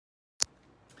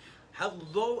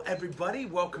Hello, everybody.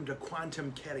 Welcome to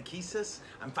Quantum Catechesis.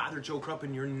 I'm Father Joe Krupp,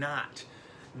 and you're not.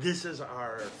 This is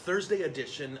our Thursday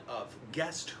edition of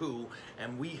Guest Who,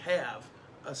 and we have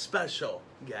a special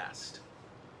guest.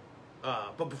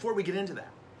 But before we get into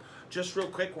that, just real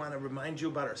quick, want to remind you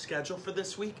about our schedule for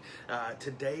this week.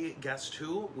 Today, Guest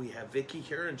Who, we have Vicky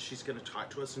here, and she's going to talk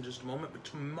to us in just a moment. But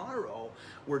tomorrow,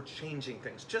 we're changing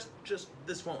things. Just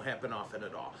this won't happen often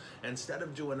at all. Instead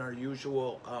of doing our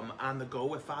usual on the go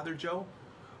with Father Joe,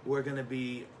 we're going to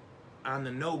be on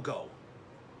the no go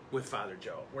with Father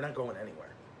Joe. We're not going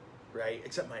anywhere, right?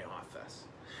 Except my office.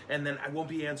 And then I won't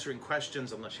be answering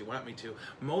questions unless you want me to.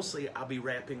 Mostly, I'll be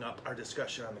wrapping up our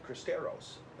discussion on the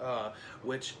Cristeros,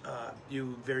 which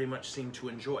you very much seem to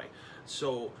enjoy.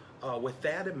 So with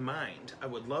that in mind, I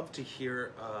would love to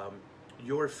hear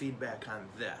your feedback on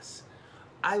this.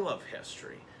 I love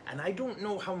history, and I don't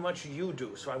know how much you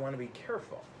do, so I want to be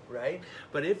careful, right?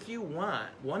 But if you want,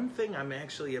 one thing I'm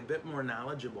actually a bit more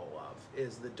knowledgeable of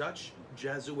is the Dutch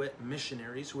Jesuit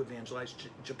missionaries who evangelized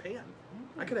Japan.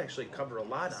 I could actually cover a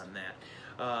lot on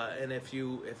that. And if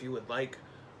you would like,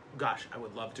 gosh, I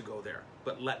would love to go there.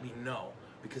 But let me know,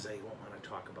 because I won't want to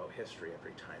talk about history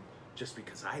every time, just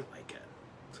because I like it.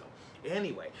 So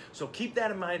anyway, so keep that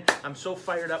in mind. I'm so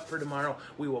fired up for tomorrow.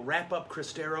 We will wrap up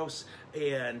Cristeros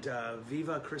and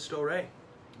Viva Cristo Rey.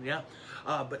 Yeah.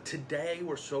 But today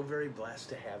we're so very blessed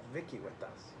to have Vicky with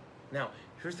us. Now,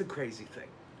 here's the crazy thing.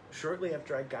 Shortly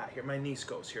after I got here, my niece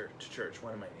goes here to church,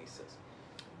 one of my nieces.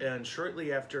 And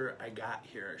shortly after I got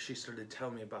here, she started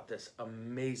telling me about this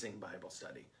amazing Bible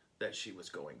study that she was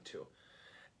going to.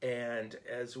 And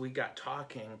as we got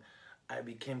talking, I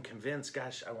became convinced,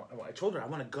 gosh, I told her I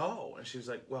want to go. And she was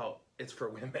like, well, it's for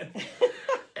women.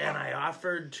 And I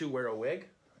offered to wear a wig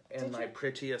and my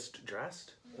prettiest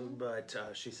dress, but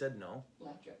she said no.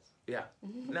 Black dress. Yeah,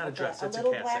 not a dress, it's a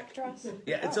little cassock. black dress?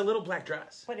 Yeah, it's a little black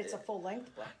dress. But it's a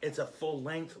full-length black dress. It's a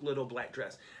full-length little black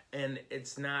dress. And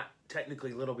it's not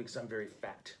technically little because I'm very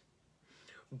fat.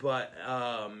 But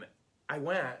I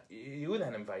went, you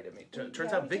then invited me.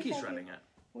 Turns out Vicky's running it.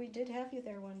 We did have you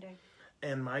there one day.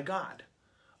 And my God,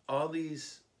 all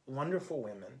these wonderful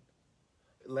women,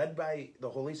 led by the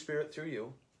Holy Spirit through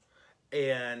you,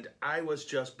 and I was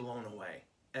just blown away.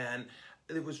 And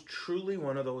it was truly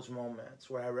one of those moments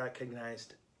where I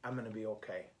recognized I'm going to be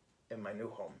okay in my new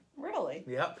home. Really?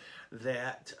 Yep.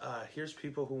 That here's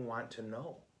people who want to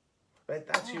know. Right?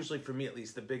 That's usually, for me at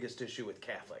least, the biggest issue with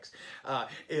Catholics.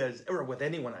 Or with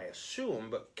anyone I assume,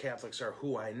 but Catholics are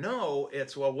who I know.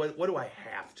 It's, well, what do I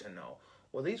have to know?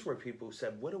 Well, these were people who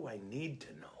said, what do I need to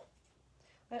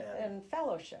know? And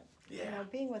fellowship. Yeah. You know,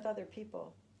 being with other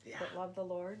people that love the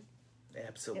Lord.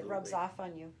 Absolutely. It rubs off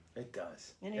on you. It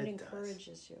does. And it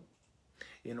encourages you.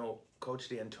 You know, Coach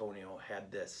D'Antonio had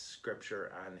this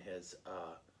scripture on his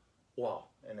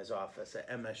wall in his office at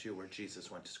MSU where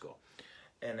Jesus went to school.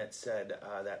 And it said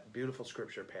that beautiful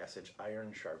scripture passage,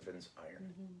 iron sharpens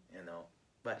iron, you know.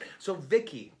 But so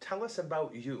Vicky, tell us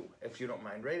about you, if you don't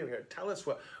mind, right over here. Tell us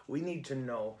what we need to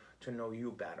know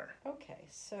you better. Okay,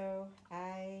 so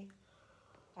I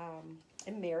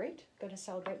am married, going to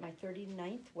celebrate my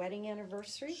 39th wedding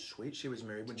anniversary. Sweet, she was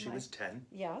married when she was 10.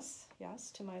 Yes,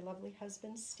 to my lovely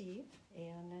husband, Steve.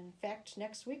 And in fact,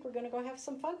 next week we're going to go have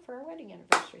some fun for our wedding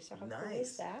anniversary. So how cool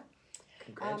is that?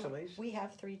 Congratulations. We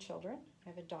have 3 children. I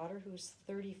have a daughter who's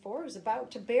 34, who's about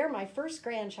to bear my first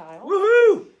grandchild.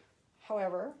 Woohoo!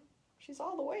 However, she's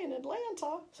all the way in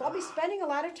Atlanta. So I'll be spending a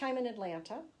lot of time in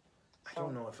Atlanta. I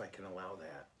don't know if I can allow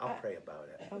that. I'll pray about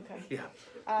it. Okay. Yeah.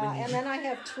 And then I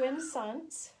have twin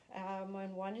sons,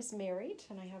 and one is married,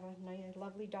 and I have a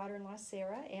lovely daughter-in-law,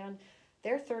 Sarah, and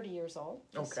they're 30 years old.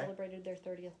 Just celebrated their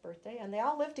 30th birthday, and they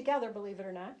all live together, believe it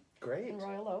or not. Great. In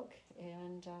Royal Oak,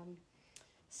 and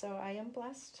so I am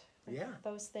blessed with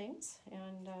those things,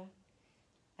 and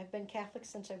I've been Catholic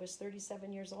since I was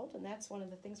 37 years old, and that's one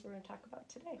of the things we're going to talk about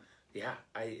today. Yeah,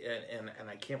 and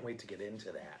I can't wait to get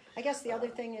into that. I guess the other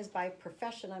thing is, by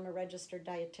profession, I'm a registered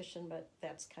dietitian, but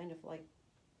that's kind of like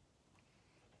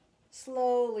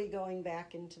slowly going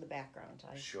back into the background.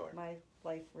 My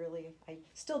life really, I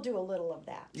still do a little of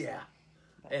that. Yeah,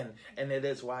 but, and it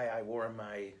is why I wore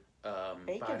my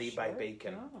Body shirt. by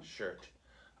Bacon shirt.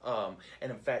 And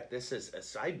in fact, this is a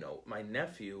side note. My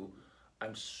nephew,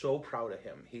 I'm so proud of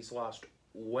him. He's lost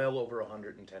well over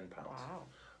 110 pounds. Wow.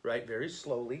 Right, very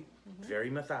slowly, very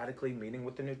methodically, meeting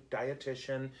with the new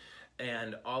dietitian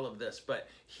and all of this. But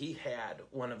he had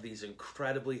one of these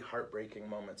incredibly heartbreaking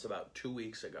moments about 2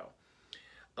 weeks ago.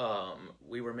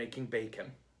 We were making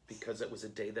bacon because it was a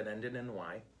day that ended in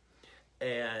Y.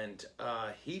 And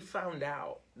he found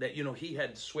out that, he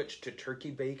had switched to turkey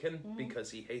bacon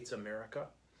because he hates America.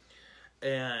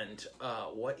 And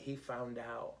what he found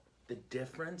out, the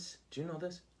difference, do you know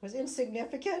this? Was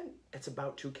insignificant. It's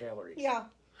about 2 calories. Yeah.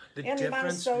 The and the amount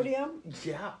of sodium.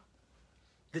 Yeah.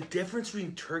 The difference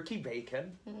between turkey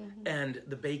bacon and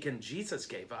the bacon Jesus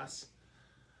gave us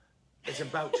is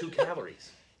about 2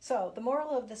 calories. So the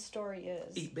moral of the story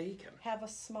is, eat bacon. Have a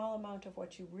small amount of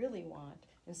what you really want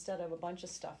instead of a bunch of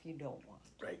stuff you don't want.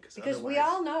 Right. Because we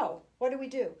all know, what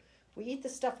do? We eat the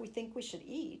stuff we think we should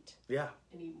eat. Yeah.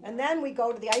 And then we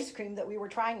go to the ice cream that we were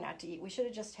trying not to eat. We should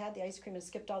have just had the ice cream and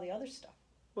skipped all the other stuff.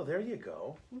 Well, there you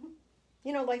go.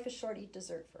 You know, life is short. Eat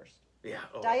dessert first. Yeah.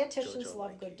 Oh, Dietitians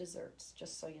love good desserts,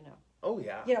 just so you know. Oh,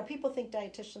 yeah. You know, people think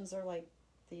dietitians are like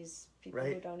these people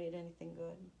who don't eat anything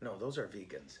good. No, those are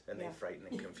vegans, and they frighten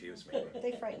and confuse me.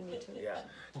 They frighten me too. Yeah.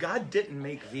 God didn't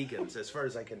make vegans, as far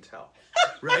as I can tell,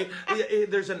 right?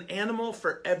 There's an animal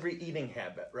for every eating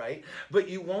habit, right? But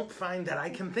you won't find that I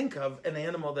can think of an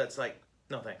animal that's like,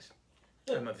 no thanks,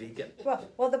 I'm a vegan.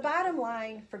 Well, the bottom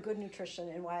line for good nutrition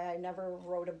and why I never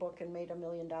wrote a book and made $1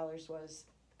 million was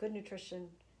good nutrition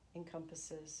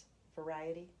encompasses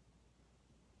variety.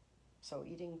 So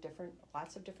eating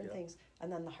lots of different things,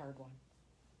 and then the hard one,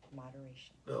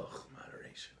 moderation. Ugh,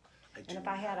 moderation. And if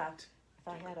I had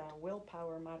a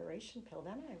willpower moderation pill,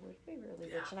 then I would be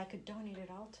really rich, and I could donate it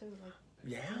all to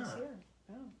here.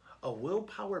 Oh. A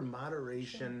willpower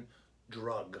moderation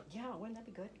drug. Yeah, wouldn't that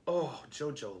be good? Oh,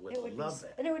 JoJo would love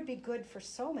it. And it would be good for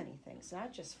so many things,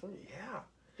 not just food. Yeah.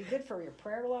 Be good for your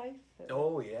prayer life.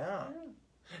 Oh, yeah.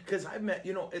 Because I've met,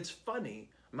 it's funny,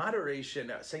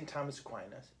 moderation, St. Thomas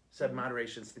Aquinas said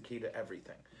moderation's the key to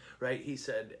everything, right? He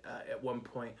said at one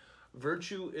point,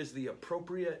 virtue is the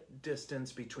appropriate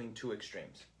distance between 2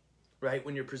 extremes, right?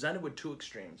 When you're presented with 2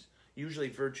 extremes, usually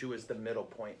virtue is the middle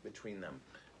point between them.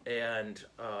 And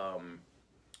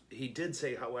he did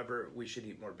say, however, we should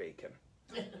eat more bacon.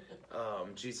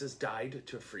 Jesus died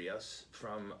to free us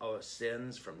from our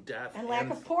sins, from death. And lack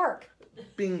of pork.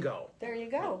 Bingo. There you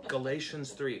go.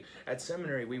 Galatians 3. At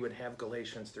seminary, we would have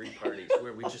Galatians 3 parties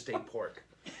where we just ate pork.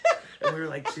 And we were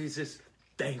like, Jesus,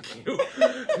 thank you.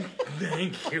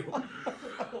 Thank you.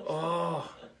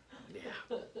 Oh,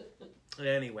 yeah.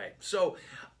 Anyway, so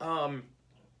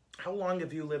how long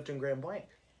have you lived in Grand Blanc?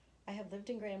 I have lived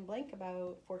in Grand Blanc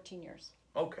about 14 years.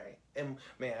 Okay. And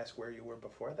may I ask where you were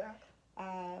before that?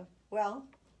 Well,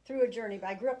 through a journey.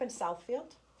 I grew up in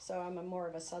Southfield, so I'm more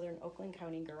of a southern Oakland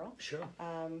County girl. Sure.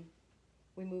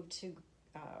 We moved to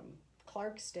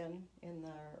Clarkston in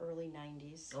the early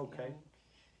 90s. Okay.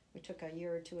 We took a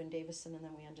year or 2 in Davison, and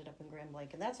then we ended up in Grand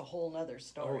Blanc, and that's a whole nother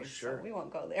story. Oh, sure. So we won't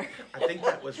go there. I think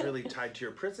that was really tied to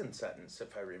your prison sentence,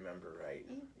 if I remember right.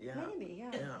 Yeah. Maybe,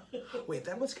 yeah. Yeah. Wait,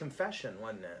 that was confession,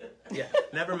 wasn't it? Yeah.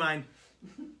 Never mind.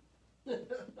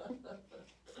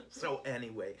 So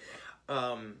anyway,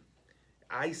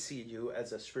 I see you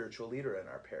as a spiritual leader in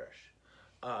our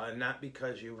parish. Not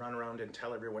because you run around and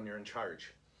tell everyone you're in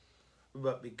charge,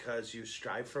 but because you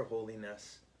strive for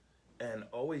holiness and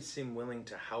always seem willing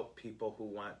to help people who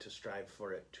want to strive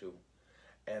for it too.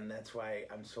 And that's why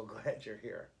I'm so glad you're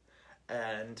here.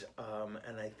 And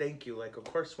I thank you. Like, of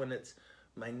course, when it's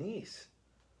my niece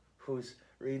who's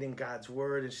reading God's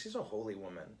word, and she's a holy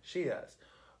woman. She is.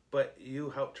 But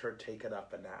you helped her take it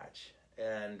up a notch.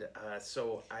 And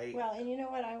so I... Well, and you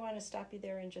know what? I want to stop you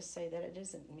there and just say that it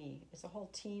isn't me. It's a whole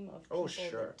team of people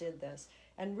that did this.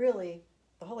 And really,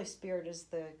 the Holy Spirit is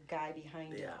the guy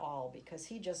behind it all, because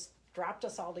he just dropped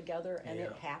us all together and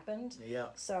it happened. Yeah.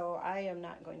 So I am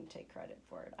not going to take credit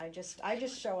for it. I just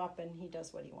show up and he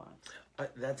does what he wants.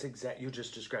 That's exact. You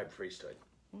just described priesthood.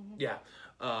 Mm-hmm. Yeah.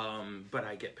 But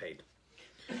I get paid.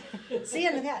 See,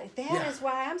 and that is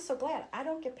why I'm so glad. I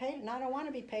don't get paid, and I don't want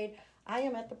to be paid. I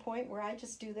am at the point where I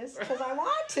just do this because I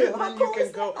want to. And then you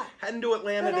can go head to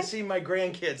Atlanta to see my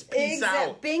grandkids. Peace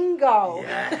out. Bingo.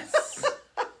 Yes.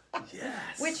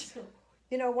 Yes. Which,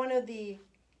 one of the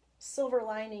silver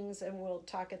linings, and we'll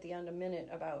talk at the end a minute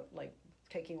about like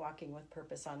taking Walking with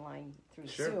Purpose online through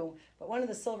Zoom. But one of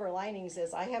the silver linings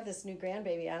is I have this new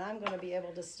grandbaby, and I'm going to be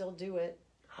able to still do it.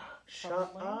 Shut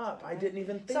up. I didn't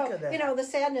even think of that. The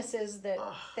sadness is that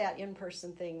that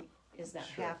in-person thing is not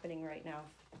happening right now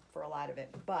for a lot of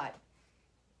it. But,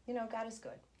 God is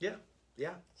good. Yeah,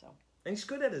 yeah. So. And he's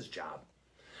good at his job.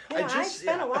 Yeah, I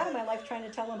spent a lot of my life trying to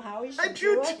tell him how he should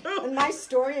do it. Too. And my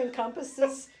story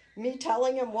encompasses me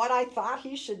telling him what I thought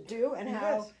he should do and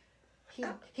how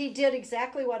he did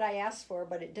exactly what I asked for,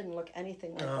 but it didn't look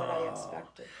anything like what I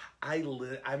expected.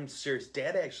 I'm serious.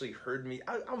 Dad actually heard me.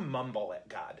 I'll mumble at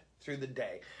God through the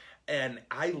day. And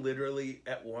I literally,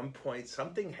 at one point,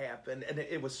 something happened, and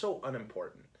it was so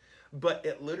unimportant. But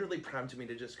it literally prompted me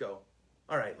to just go,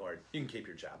 all right, Lord, you can keep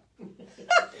your job.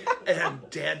 And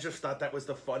Dad just thought that was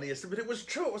the funniest, but it was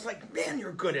true. It was like, man,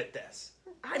 you're good at this.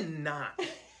 I'm not.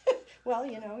 Well,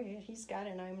 he's God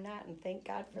and I'm not, and thank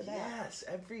God for that. Yes,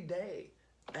 every day.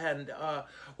 And,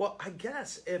 well, I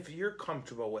guess if you're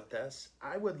comfortable with this,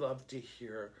 I would love to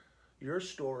hear your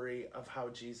story of how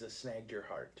Jesus snagged your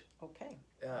heart. Okay.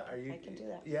 I can do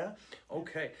that. Yeah?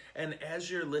 Okay. And as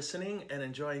you're listening and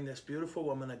enjoying this beautiful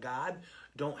woman of God,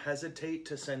 don't hesitate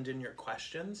to send in your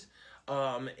questions.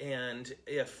 And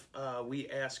if we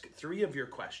ask 3 of your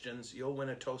questions, you'll win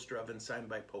a toaster oven signed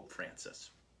by Pope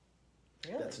Francis.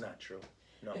 Really? That's not true.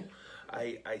 No.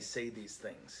 I say these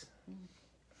things.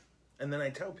 And then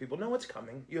I tell people, no, it's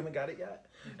coming. You haven't got it yet.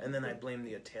 And then I blame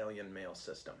the Italian mail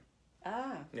system.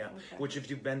 Ah. Yeah. Okay. Which, if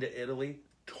you've been to Italy,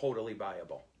 totally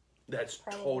viable. That's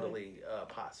totally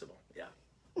possible. Yeah.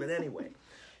 But anyway,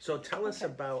 so tell us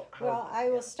about how... Well, I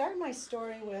will start my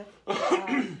story with...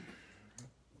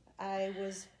 I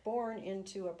was born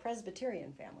into a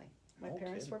Presbyterian family. My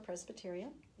parents were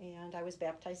Presbyterian, and I was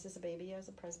baptized as a baby as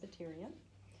a Presbyterian.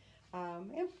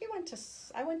 And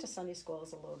I went to Sunday school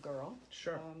as a little girl.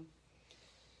 Sure.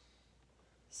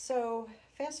 So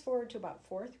fast forward to about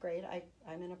 4th grade,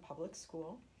 I'm in a public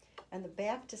school, and the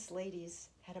Baptist ladies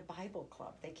had a Bible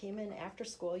club. They came in after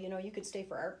school. You could stay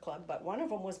for art club, but one of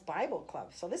them was Bible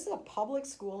club. So this is a public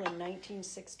school in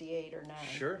 1968 or 9.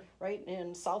 Sure. Right,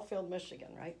 in Southfield, Michigan,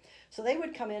 right? So they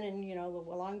would come in and,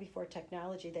 long before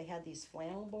technology, they had these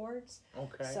flannel boards.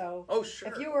 Okay. So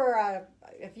sure.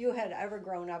 if you had ever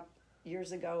grown up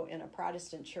years ago in a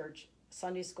Protestant church,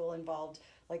 Sunday school involved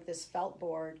like this felt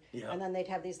board, and then they'd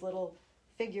have these little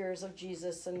figures of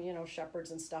Jesus and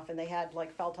shepherds and stuff, and they had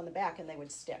like felt on the back and they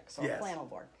would stick, so a flannel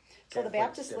board. So the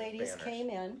Baptist ladies came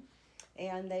in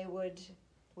and they would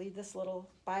lead this little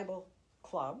Bible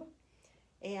club,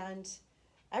 and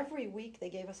every week they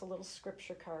gave us a little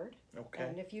scripture card. Okay.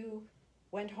 And if you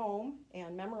went home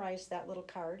and memorized that little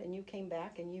card and you came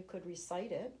back and you could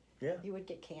recite it, you would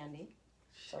get candy.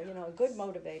 So, a good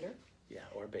motivator. Yeah,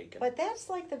 or bacon. But that's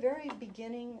like the very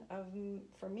beginning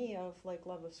for me, of like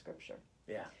love of Scripture.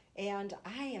 Yeah. And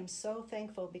I am so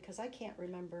thankful because I can't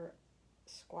remember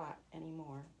squat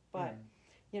anymore. But,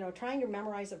 trying to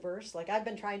memorize a verse, like I've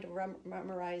been trying to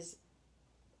memorize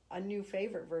a new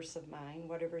favorite verse of mine,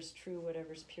 whatever's true,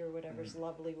 whatever's pure, whatever's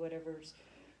lovely, whatever's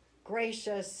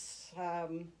gracious.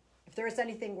 If there is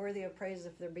anything worthy of praise,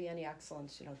 if there be any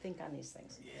excellence, think on these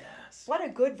things. Yes. What a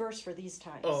good verse for these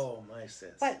times. Oh, my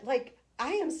sis. But,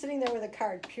 I am sitting there with a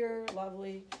card, pure,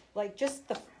 lovely, just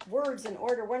the words in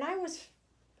order. When I was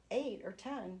 8 or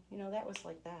 10, that was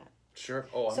like that. Sure.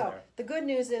 Oh, I'm so there. The good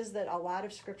news is that a lot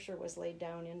of Scripture was laid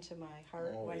down into my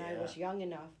heart when I was young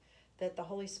enough that the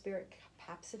Holy Spirit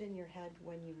pops it in your head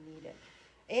when you need it.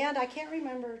 And I can't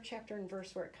remember chapter and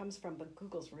verse where it comes from, but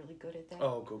Google's really good at that.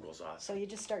 Oh, Google's awesome. So you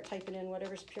just start typing in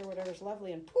whatever's pure, whatever's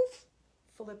lovely, and poof,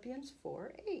 Philippians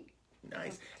 4:8.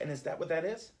 Nice. And is that what that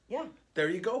is? Yeah. There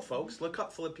you go, folks. Look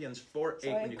up Philippians 4:8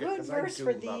 so when you get it. A good verse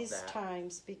for these that.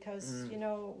 times because,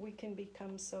 we can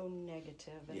become so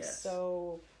negative and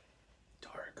so...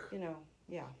 dark.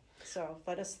 Yeah. So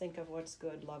let us think of what's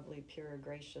good, lovely, pure,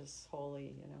 gracious,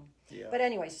 holy, Yeah. But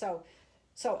anyway, so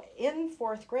in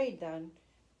 4th grade then,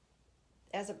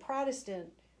 as a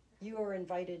Protestant, you are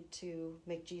invited to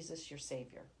make Jesus your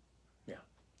Savior. Yeah.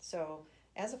 So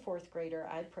as a 4th grader,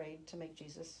 I prayed to make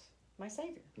Jesus my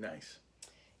Savior. Nice.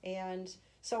 And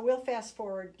so we'll fast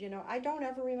forward, I don't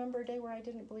ever remember a day where I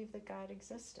didn't believe that God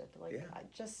existed.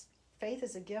 Faith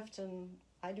is a gift, and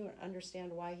I don't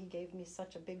understand why he gave me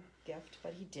such a big gift,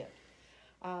 but he did.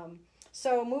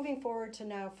 So moving forward to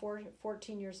now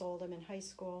 14 years old, I'm in high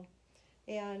school.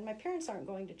 And my parents aren't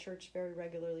going to church very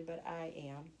regularly, but I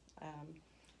am.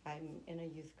 I'm in a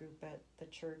youth group at the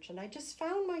church. And I just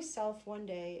found myself one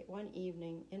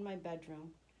evening in my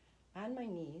bedroom, on my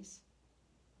knees,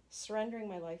 surrendering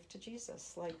my life to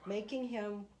Jesus. Making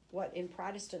him what in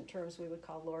Protestant terms we would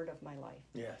call Lord of my life.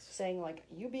 Yes. Saying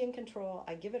you be in control,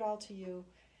 I give it all to you.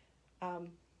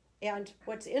 And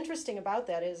what's interesting about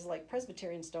that is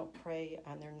Presbyterians don't pray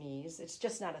on their knees. It's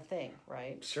just not a thing,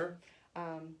 right? Sure.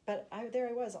 But there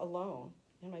I was alone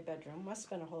in my bedroom. Must have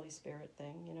been a Holy Spirit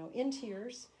thing, in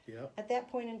tears. Yeah. At that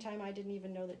point in time, I didn't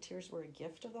even know that tears were a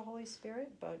gift of the Holy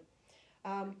Spirit. But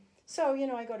so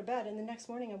I go to bed, and the next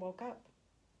morning I woke up,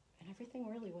 and everything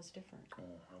really was different. Oh,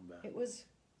 how bad. It was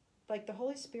like the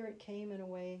Holy Spirit came in a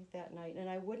way that night, and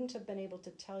I wouldn't have been able to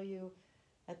tell you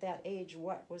at that age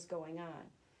what was going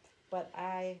on. But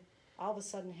I all of a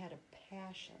sudden had a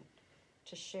passion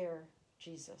to share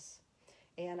Jesus.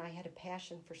 And I had a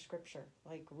passion for Scripture,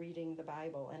 reading the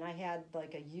Bible. And I had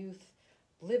a youth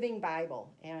living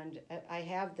Bible. And I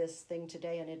have this thing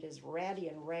today, and it is ratty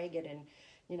and ragged and,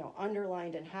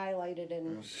 underlined and highlighted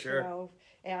and, sure.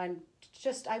 And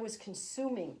just I was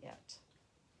consuming it.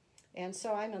 And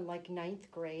so I'm in like ninth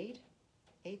grade,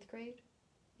 ninth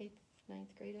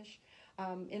grade-ish,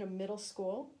 in a middle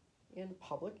school, in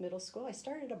public middle school. I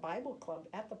started a Bible club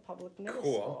at the public middle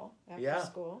school after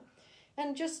school.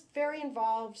 And just very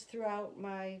involved throughout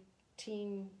my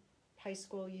teen, high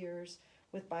school years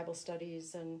with Bible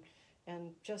studies and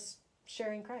just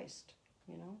sharing Christ,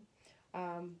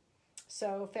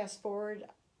 So fast forward,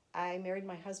 I married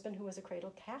my husband, who was a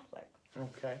cradle Catholic.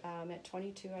 Okay. At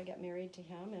 22, I got married to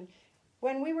him. And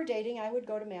when we were dating, I would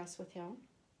go to Mass with him.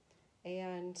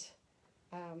 And,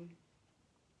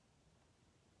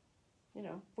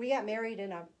 we got married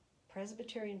in a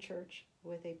Presbyterian church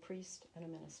with a priest and a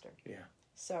minister. Yeah.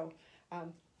 So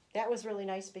that was really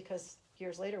nice because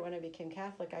years later when I became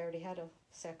Catholic, I already had a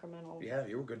sacramental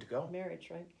you were good to go. Marriage,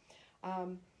 right?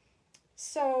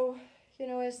 So,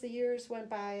 as the years went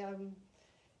by,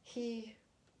 he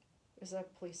was a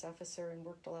police officer and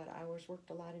worked a lot of hours,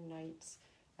 worked a lot of nights,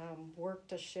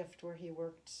 worked a shift where he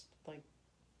worked like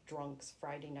drunks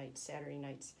Friday nights, Saturday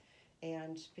nights.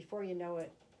 And before you know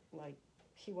it, like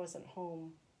he wasn't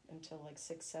home until like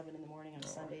 6, 7 in the morning on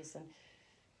Sundays. And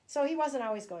so he wasn't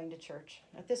always going to church.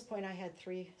 At this point, I had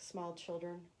 3 small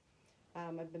children.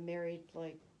 I've been married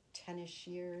like 10-ish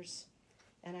years,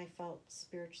 and I felt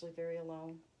spiritually very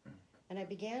alone. And I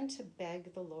began to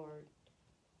beg the Lord,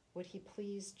 would he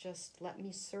please just let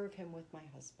me serve him with my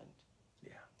husband?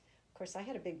 Yeah. Of course, I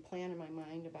had a big plan in my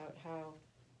mind about how,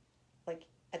 like,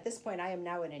 at this point, I am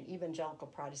now in an evangelical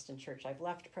Protestant church. I've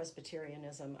left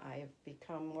Presbyterianism. I've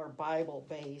become more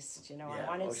Bible-based. I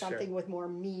wanted something with more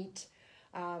meat.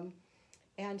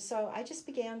 And so I just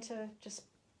began to just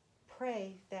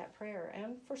pray that prayer,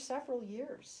 and for several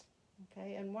years.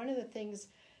 Okay, and one of the things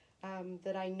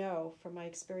that I know from my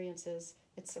experiences,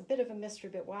 it's a bit of a mystery,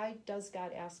 but why does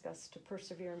God ask us to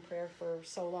persevere in prayer for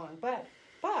so long? But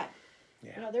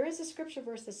there is a scripture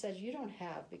verse that says you don't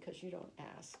have because you don't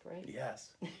ask, right? Yes.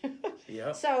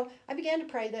 Yeah. So I began to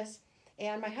pray this,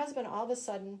 and my husband all of a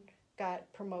sudden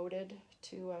got promoted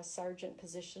to a sergeant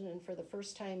position, and for the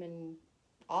first time in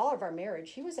all of our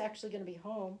marriage, he was actually going to be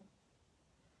home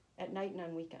at night and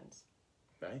on weekends.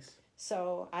 Nice.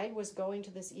 So I was going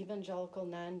to this evangelical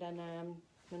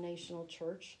non-denominational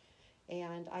church,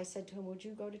 and I said to him, would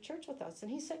you go to church with us? And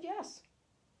he said yes.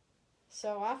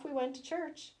 So off we went to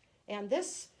church. And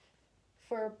this,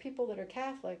 for people that are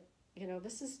Catholic,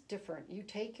 this is different. You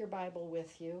take your Bible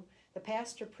with you. The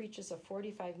pastor preaches a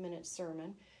 45-minute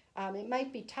sermon. It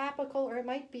might be topical, or it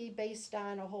might be based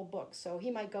on a whole book. So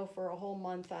he might go for a whole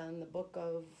month on the book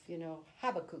of,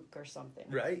 Habakkuk or something.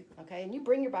 Right. Okay, and you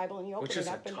bring your Bible and you open it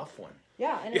up. Which is a tough one.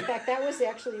 Yeah, and in fact, that was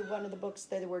actually one of the books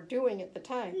that they were doing at the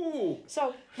time. Ooh.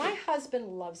 So my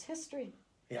husband loves history.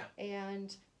 Yeah.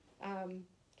 And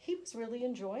he was really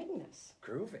enjoying this.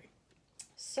 Groovy.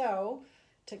 So,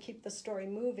 to keep the story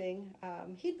moving,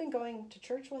 he'd been going to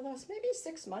church with us maybe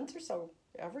 6 months or so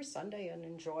every Sunday and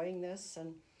enjoying this.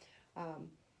 And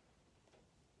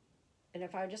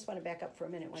if I just want to back up for a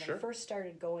minute, when I first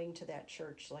started going to that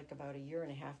church, like about 1.5 years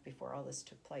before all this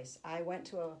took place, I went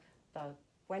to a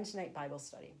Wednesday night Bible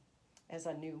study as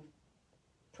a new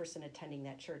person attending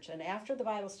that church. And after the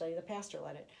Bible study, the pastor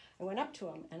led it. I went up to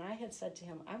him and I had said to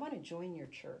him, I want to join your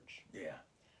church. Yeah.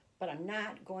 But I'm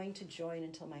not going to join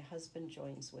until my husband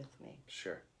joins with me.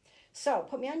 Sure. So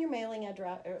put me on your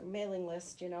mailing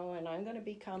list, and I'm going to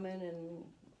be coming,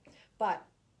 but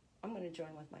I'm going to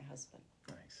join with my husband.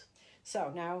 Nice.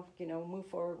 So now, move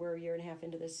forward. We're 1.5 years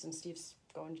into this, and Steve's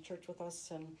going to church with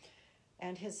us,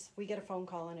 and we get a phone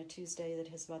call on a Tuesday that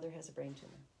his mother has a brain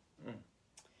tumor.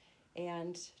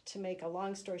 And to make a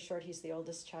long story short, he's the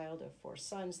oldest child of 4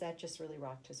 sons. That just really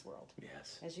rocked his world.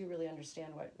 Yes. As you really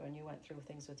understand when you went through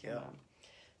things with your mom.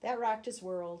 That rocked his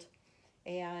world.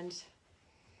 And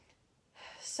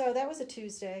so that was a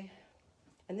Tuesday.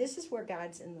 And this is where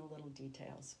God's in the little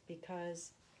details.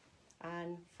 Because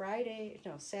on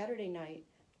Saturday night,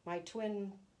 my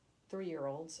twin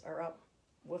 3-year-olds are up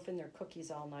woofing their cookies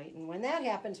all night. And when that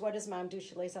happens, what does mom do?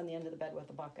 She lays on the end of the bed with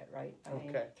a bucket, right? I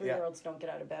mean, 3-year-olds don't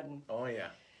get out of bed and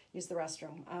use the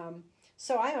restroom.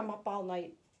 So I am up all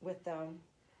night with them.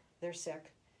 They're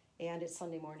sick. And it's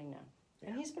Sunday morning now. Yeah.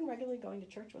 And he's been regularly going to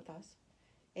church with us.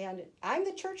 And I'm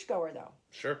the churchgoer, though.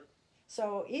 Sure.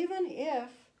 So even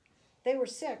if they were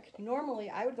sick,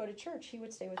 normally I would go to church. He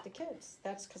would stay with the kids.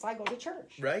 That's because I go to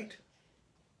church. Right.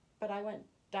 But I went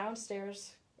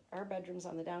downstairs. Our bedroom's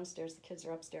on the downstairs. The kids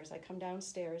are upstairs. I come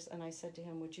downstairs and I said to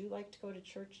him, would you like to go to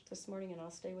church this morning and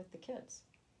I'll stay with the kids?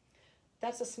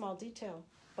 that's a small detail.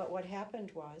 But what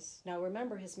happened was, now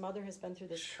remember, his mother has been through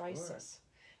this crisis.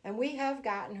 And we have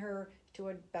gotten her to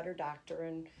a better doctor.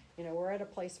 And, you know, we're at a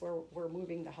place where we're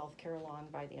moving the health care along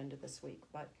by the end of this week.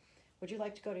 But would you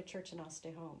like to go to church and I'll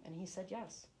stay home? And he said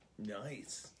yes.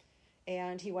 Nice.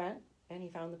 And he went and he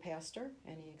found the pastor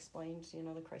and he explained, you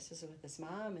know, the crisis with his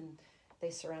mom. And they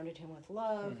surrounded him with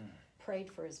love,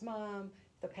 prayed for his mom.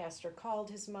 The pastor called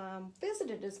his mom,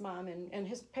 visited his mom, and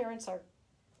his parents are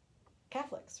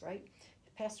Catholics, right?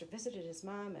 The pastor visited his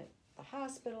mom at the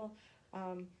hospital.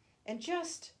 And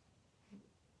just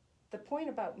the point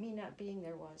about me not being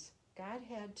there was God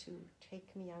had to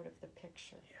take me out of the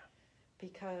picture. Yeah.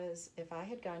 Because if I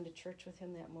had gone to church with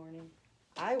him that morning,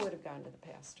 I would have gone to the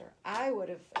pastor. I would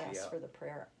have asked for the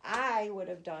prayer. I would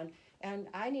have done. And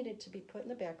I needed to be put in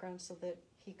the background so that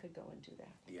he could go and do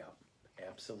that. Yeah,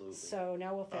 absolutely. So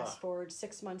now we'll fast forward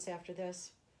 6 months after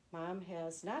this. Mom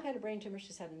has not had a brain tumor.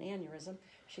 She's had an aneurysm.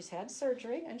 She's had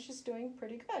surgery, and she's doing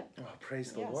pretty good. Oh,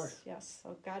 praise the Lord. Yes,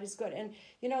 so God is good. And,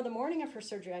 you know, the morning of her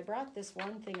surgery, I brought this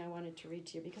one thing I wanted to read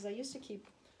to you, because I used to keep,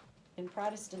 in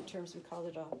Protestant terms, we called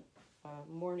it a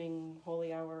morning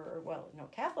holy hour, or, well, no,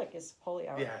 Catholic is holy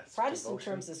hour. Yes, Protestant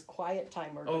devotion. terms is quiet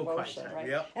time or quiet devotion, time, right?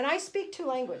 yep. And I speak 2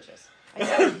 languages. I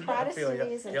speak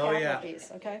Protestantese and Oh, yeah.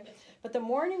 Catholicese, okay? But the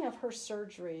morning of her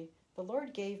surgery, the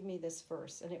Lord gave me this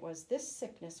verse, and it was, "This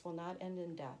sickness will not end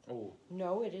in death. Oh.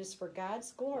 No, it is for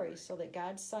God's glory, so that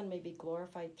God's Son may be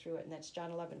glorified through it." And that's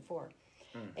John 11:4.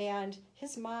 And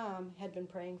his mom had been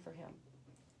praying for him.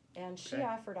 And she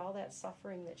offered all that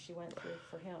suffering that she went through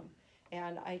for him.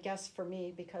 And I guess for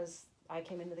me, because I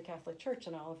came into the Catholic Church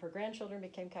and all of her grandchildren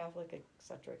became Catholic, et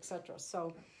cetera, et cetera.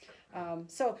 So,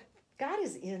 so God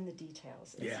is in the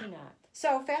details, is he not?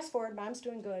 So fast forward, Mom's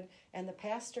doing good, and the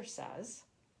pastor says,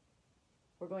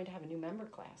 "We're going to have a new member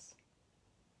class."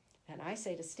 And I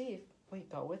say to Steve, "Will you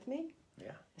go with me?"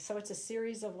 Yeah. So it's a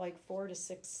series of like 4 to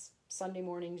 6 Sunday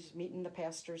mornings meeting the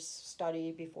pastor's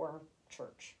study before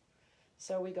church.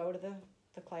 So we go to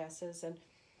the classes, and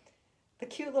the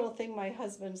cute little thing my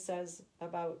husband says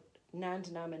about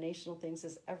non-denominational things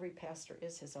is every pastor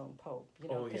is his own pope, you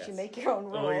know, because you make your own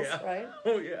rules, right?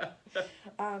 Oh, yeah.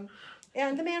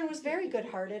 And the man was very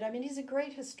good-hearted. I mean, he's a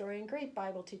great historian, great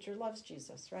Bible teacher, loves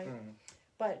Jesus, right?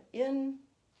 But in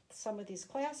some of these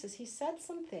classes, he said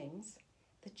some things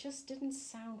that just didn't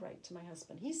sound right to my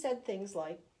husband. He said things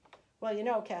like, well, you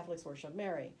know, Catholics worship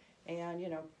Mary, and, you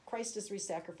know, Christ is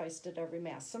re-sacrificed at every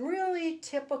Mass. Some really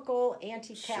typical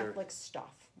anti-Catholic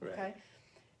stuff, okay? Right.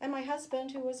 And my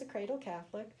husband, who was a cradle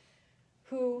Catholic,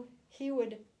 who he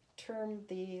would term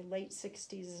the late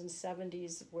 60s and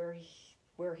 70s where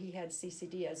he had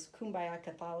CCD as Kumbaya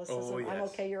Catholicism. Oh, yes. I'm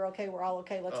okay, you're okay, we're all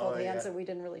okay, let's hold hands, and we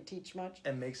didn't really teach much.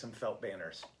 And make some felt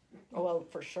banners. Oh, well,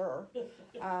 for sure.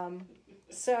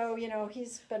 So, you know,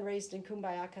 he's been raised in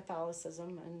Kumbaya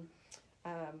Catholicism, and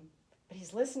but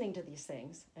he's listening to these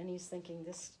things, and he's thinking,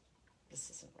 this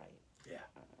isn't right. Yeah.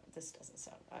 This doesn't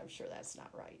sound, I'm sure that's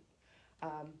not right.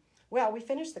 Well, we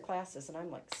finished the classes, and I'm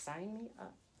like, sign me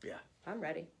up. Yeah. I'm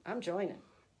ready. I'm joining.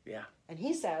 Yeah. And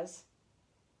he says,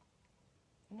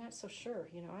 I'm not so sure.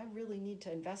 You know, I really need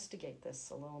to investigate this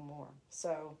a little more.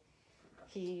 So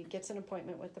he gets an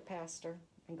appointment with the pastor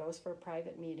and goes for a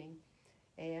private meeting.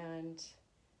 And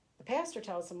the pastor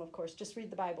tells him, of course, just read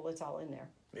the Bible. It's all in there.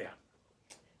 Yeah.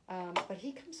 But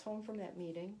he comes home from that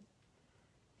meeting,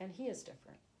 and he is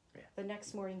different. Yeah. The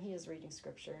next morning, he is reading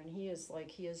scripture, and he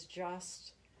is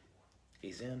just...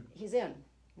 He's in. He's in,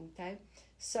 okay?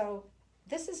 So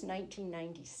this is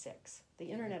 1996. The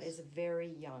internet is very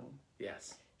young.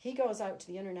 Yes. He goes out to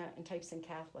the internet and types in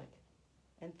Catholic,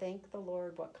 and thank the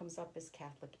Lord, what comes up is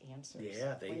Catholic Answers.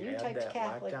 Yeah, they when you had typed that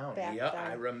Catholic locked down. back Yeah, then,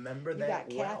 I remember you that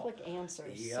got Catholic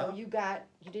Answers. Yeah. So you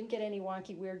didn't get any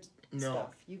wonky, weird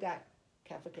stuff. You got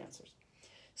Catholic Answers.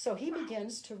 So he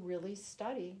begins to really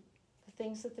study the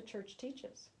things that the church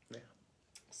teaches. Yeah.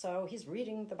 So he's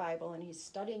reading the Bible, and he's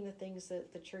studying the things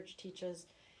that the church teaches.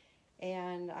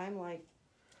 And I'm like,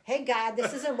 hey, God,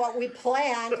 this isn't what we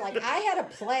planned. Like, I had a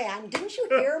plan. Didn't you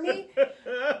hear me?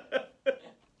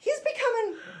 He's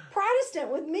becoming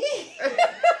Protestant with me.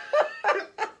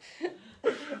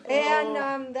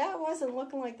 And that wasn't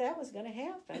looking like that was going to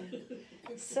happen.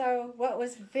 So what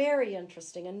was very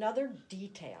interesting, another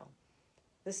detail.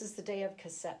 This is the day of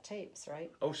cassette tapes,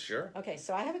 right? Oh, sure. Okay,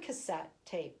 so I have a cassette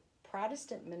tape.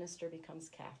 Protestant minister becomes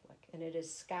Catholic, and it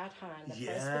is Scott Hahn, the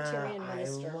Presbyterian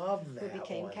minister who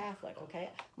became Catholic. Okay,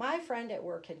 my friend at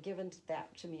work had given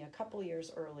that to me a couple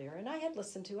years earlier, and I had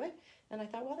listened to it, and I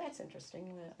thought, well, that's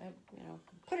interesting. I,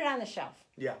 put it on the shelf.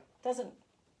 Yeah, doesn't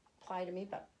apply to me,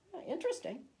 but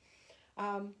interesting.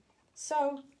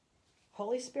 So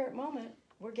Holy Spirit moment.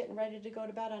 We're getting ready to go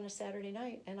to bed on a Saturday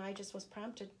night, and I just was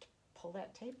prompted to pull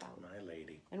that tape out. My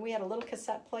lady. And we had a little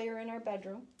cassette player in our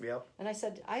bedroom. Yep. And I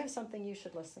said, I have something you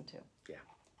should listen to. Yeah.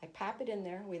 I pop it in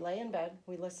there. We lay in bed.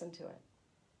 We listen to it.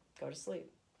 Go to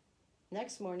sleep.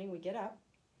 Next morning, we get up.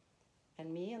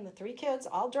 And me and the 3 kids,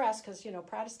 all dressed, because, you know,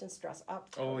 Protestants dress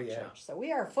up to go to church. So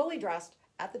we are fully dressed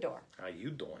at the door. How you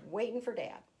doing? Waiting for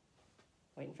Dad.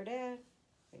 Waiting for Dad.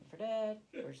 Waiting for Dad.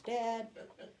 Where's Dad?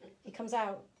 He comes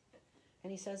out,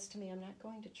 and he says to me, I'm not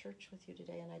going to church with you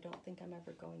today, and I don't think I'm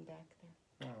ever going back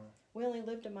there. Oh. We only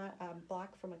lived a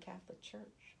block from a Catholic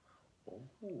church. Oh.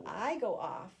 I go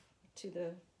off to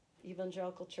the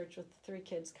evangelical church with the 3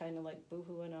 kids, kind of like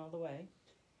boo-hooing all the way.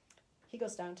 He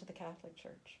goes down to the Catholic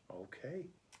church. Okay.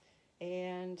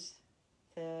 And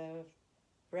the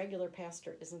regular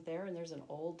pastor isn't there, and there's an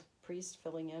old priest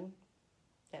filling in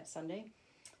that Sunday.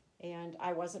 And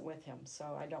I wasn't with him,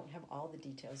 so I don't have all the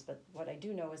details. But what I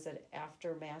do know is that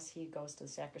after Mass, he goes to the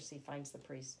sacristy, finds the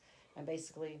priest, and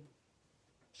basically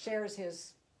shares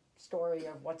his story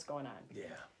of what's going on. Yeah.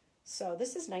 So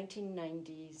this is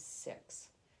 1996.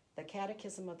 The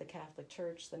Catechism of the Catholic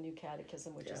Church, the new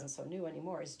catechism, which isn't so new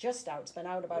anymore, is just out. It's been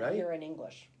out about a year in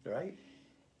English. Right.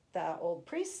 The old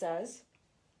priest says,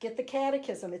 get the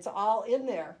catechism. It's all in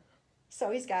there. So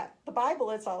he's got the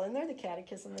Bible, it's all in there. The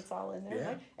catechism, it's all in there. Yeah.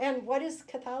 Right? And what is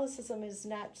Catholicism is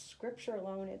not scripture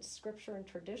alone, it's scripture and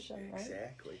tradition, right?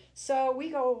 Exactly. So we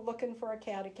go looking for a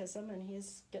catechism, and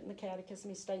he's getting the catechism,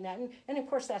 he's studying that. And of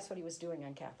course, that's what he was doing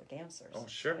on Catholic Answers. Oh,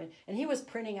 sure. And he was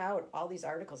printing out all these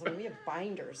articles. I mean, we have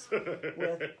binders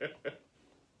with,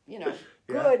 you know,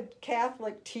 good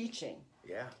Catholic teaching.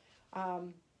 Yeah.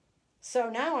 So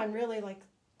now I'm really like,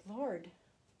 Lord,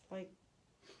 like,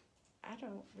 I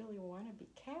don't really want to be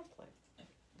Catholic.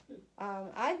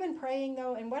 I've been praying,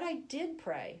 though, and what I did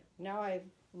pray, now I've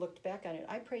looked back on it,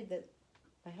 I prayed that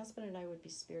my husband and I would be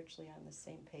spiritually on the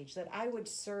same page, that I would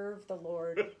serve the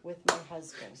Lord with my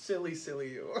husband. Silly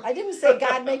you. I didn't say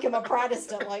God make him a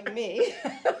Protestant like me.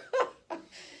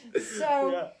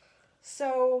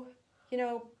 So, you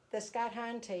know, the Scott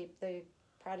Hahn tape, the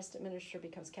Protestant minister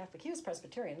becomes Catholic. He was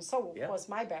Presbyterian, and so was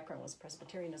my background was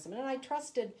Presbyterianism, and I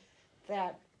trusted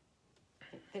that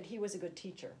he was a good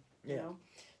teacher, you know.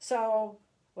 So,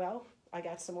 well, I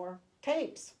got some more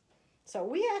tapes. So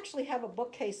we actually have a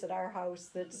bookcase at our house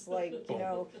that's like, you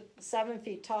know, 7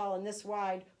 feet tall and this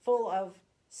wide, full of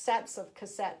sets of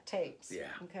cassette tapes. Yeah.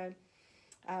 Okay.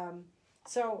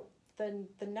 So the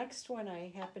next one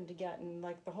I happened to get, and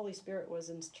like the Holy Spirit was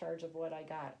in charge of what I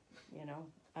got, you know,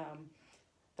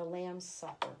 the Lamb's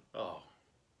Supper. Oh,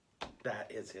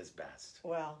 that is his best.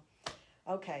 Well,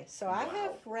 okay, so I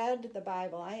have read the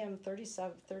Bible. I am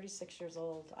 36 years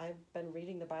old. I've been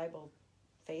reading the Bible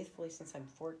faithfully since I'm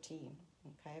 14.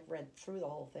 Okay, I've read through the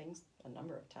whole thing a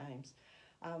number of times.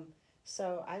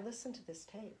 So I listened to this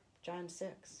tape, John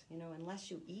 6, you know, unless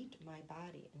you eat my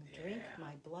body and drink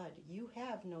my blood, you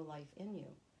have no life in you.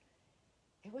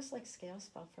 It was like scales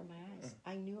fell from my eyes.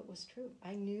 I knew it was true.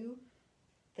 I knew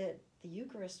that the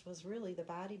Eucharist was really the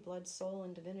body, blood, soul,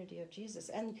 and divinity of Jesus.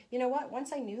 And you know what?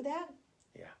 Once I knew that,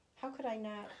 how could I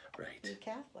not be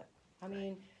Catholic? I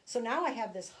mean, so now I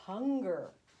have this hunger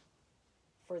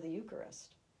for the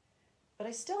Eucharist. But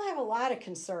I still have a lot of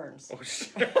concerns.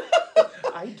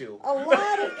 I do. A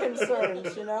lot of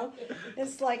concerns, you know.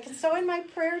 It's like, so in my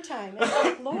prayer time, it's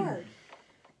like, Lord,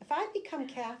 if I become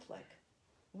Catholic,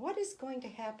 what is going to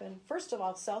happen, first of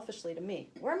all, selfishly to me?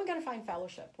 Where am I going to find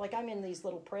fellowship? Like, I'm in these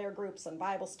little prayer groups and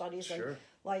Bible studies. And,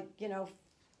 like, you know,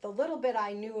 the little bit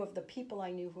I knew of the people I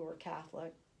knew who were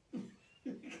Catholic,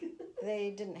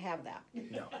 they didn't have that.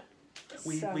 No.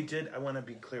 We did, I want to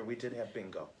be clear, we did have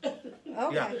bingo.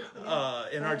 Okay.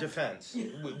 In our defense,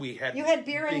 we had You had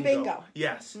beer and bingo.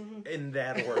 Yes, in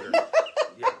that order.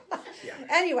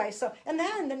 Anyway, so, and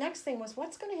then the next thing was,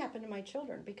 what's going to happen to my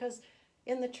children? Because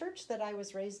in the church that I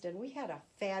was raised in, we had a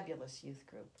fabulous youth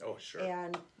group. Oh, sure.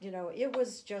 And, you know, it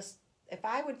was just, if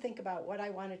I would think about what I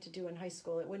wanted to do in high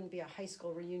school, it wouldn't be a high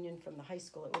school reunion from the high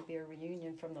school. It would be a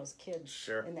reunion from those kids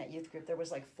in that youth group. There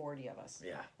was like 40 of us.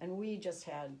 Yeah. And we just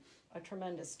had a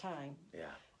tremendous time.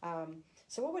 Yeah.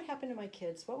 So what would happen to my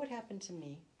kids? What would happen to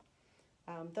me?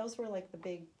 Those were like the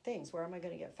big things. Where am I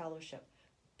going to get fellowship?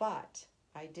 But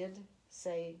I did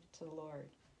say to the Lord,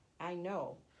 I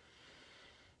know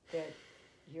that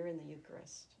you're in the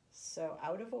Eucharist. So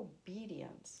out of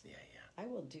obedience, I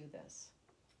will do this.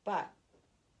 But,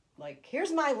 like,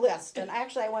 here's my list. And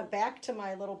actually, I went back to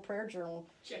my little prayer journal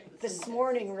this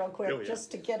morning real quick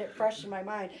just to get it fresh in my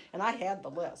mind. And I had the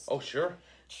list. Oh, sure.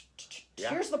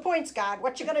 Here's the points, God.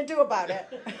 What you going to do about it?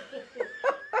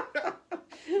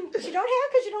 But you don't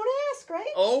have because you don't ask,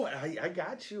 right? Oh, I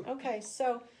got you. Okay,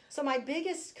 so my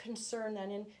biggest concern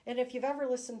then, and if you've ever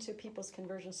listened to people's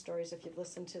conversion stories, if you've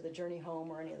listened to the Journey Home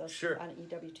or any of those Sure. on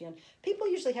EWTN, people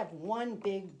usually have one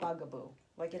big bugaboo,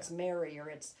 like it's Mary or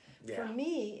it's. For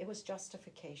me, it was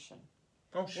justification.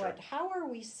 Oh, sure. How are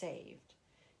we saved?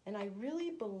 And I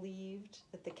really believed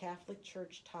that the Catholic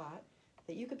Church taught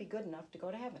that you could be good enough to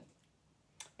go to heaven.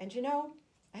 And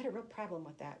I had a real problem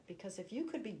with that, because if you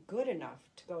could be good enough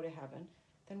to go to heaven,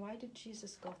 then why did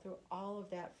Jesus go through all of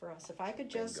that for us? If I could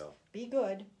just be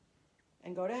good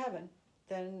and go to heaven,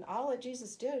 then all that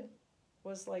Jesus did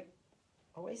was like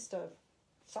a waste of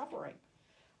suffering.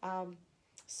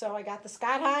 So I got the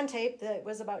Scott Hahn tape that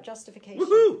was about justification.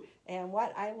 Woohoo! And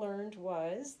what I learned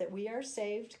was that we are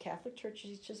saved, Catholic Church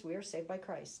teaches we are saved by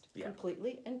Christ,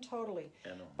 completely and totally.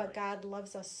 But God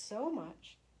loves us so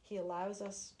much, he allows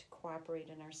us to cooperate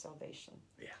in our salvation.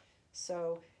 Yeah.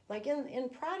 So, like in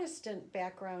Protestant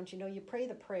background, you pray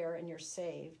the prayer and you're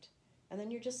saved, and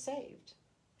then you're just saved.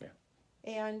 Yeah.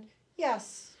 And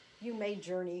yes, you may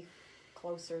journey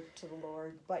closer to the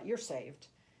Lord, but you're saved.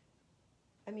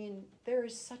 I mean, there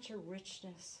is such a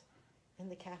richness in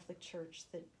the Catholic Church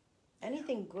that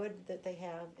anything good that they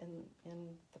have in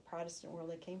the Protestant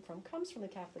world they came from comes from the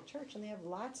Catholic Church, and they have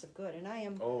lots of good. And I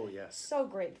am so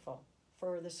grateful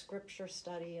for the scripture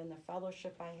study and the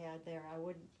fellowship I had there. I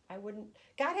wouldn't.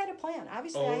 God had a plan.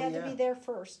 Obviously, I had to be there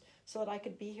first so that I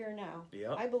could be here now.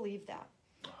 Yep. I believe that.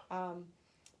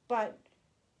 But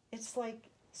it's like,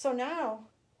 so now,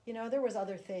 there was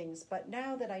other things, but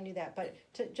now that I knew that, but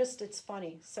it's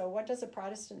funny. So what does a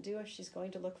Protestant do if she's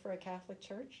going to look for a Catholic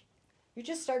church? You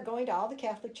just start going to all the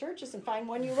Catholic churches and find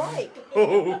one you like.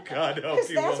 Oh, God help you, because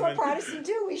that's woman. what Protestants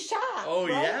do. We shop. Oh,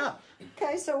 right? Yeah.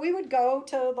 Okay, so we would go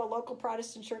to the local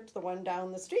Protestant church, the one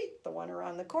down the street, the one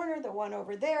around the corner, the one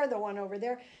over there, the one over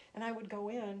there. And I would go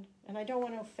in, and I don't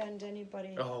want to offend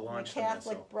anybody, my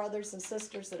Catholic brothers and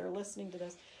sisters that are listening to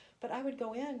this. But I would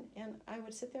go in, and I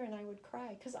would sit there, and I would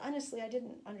cry. Because honestly, I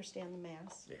didn't understand the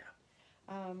Mass. Yeah.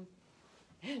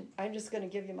 I'm just going to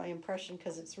give you my impression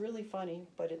because it's really funny,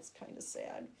 but it's kind of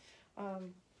sad.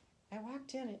 I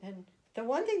walked in, and the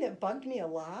one thing that bugged me a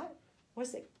lot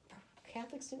was that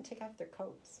Catholics didn't take off their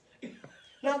coats.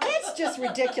 Now, that's just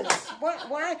ridiculous.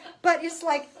 Why? But it's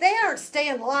like they aren't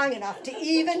staying long enough to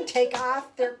even take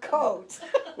off their coats.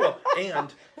 Well,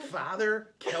 and Father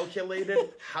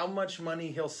calculated how much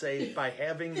money he'll save by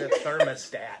having the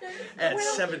thermostat at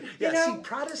 7. Yeah, see,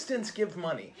 Protestants give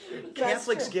money.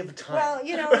 Catholics give time.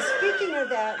 Well, speaking of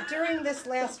that, during this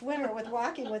last winter with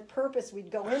Walking with Purpose,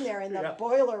 we'd go in there and the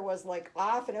boiler was like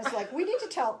off, and it was like, we need to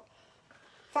tell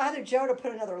Father Joe to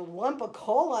put another lump of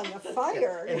coal on the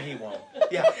fire. And he won't.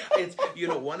 Yeah, it's,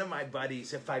 one of my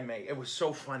buddies, if I may, it was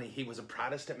so funny. He was a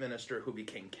Protestant minister who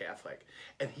became Catholic.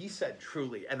 And he said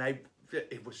truly,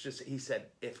 he said,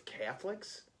 if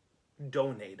Catholics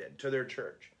donated to their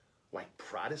church like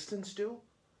Protestants do,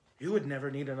 you would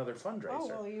never need another fundraiser. Oh,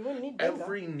 well, you wouldn't need bingo.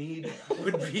 Every need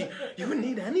would be, you wouldn't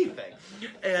need anything.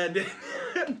 And,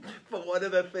 but one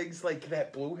of the things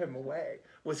that blew him away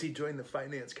was he joined the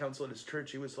finance council at his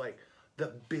church. He was like, the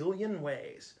billion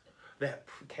ways that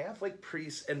Catholic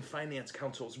priests and finance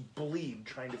councils bleed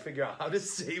trying to figure out how to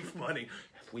save money.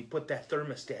 If we put that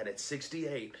thermostat at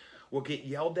 68, we'll get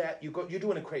yelled at. You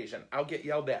do an equation. I'll get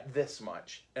yelled at this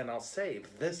much, and I'll save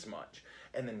this much.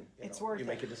 And then you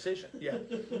make a decision. Yeah.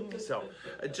 So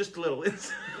just a little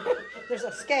insight. There's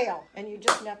a scale, and you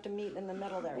just have to meet in the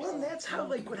middle there. Well, and that's how,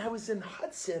 when I was in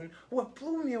Hudson, what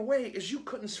blew me away is you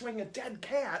couldn't swing a dead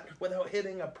cat without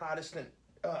hitting a Protestant,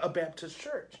 a Baptist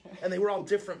church. And they were all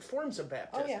different forms of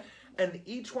Baptist. Oh, yeah. And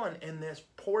each one in this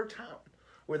poor town,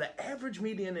 where the average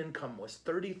median income was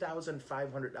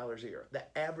 $30,500 a year,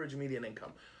 the average median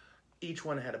income, each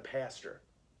one had a pastor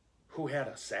who had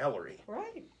a salary.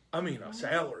 Right. A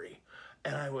salary.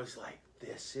 And I was like,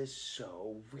 this is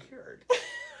so weird.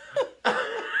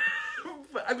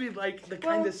 The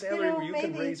kind of salary where you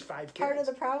can raise 5 kids. Part of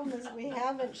the problem is we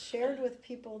haven't shared with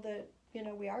people that,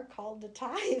 we are called to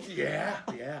tithe. Yeah.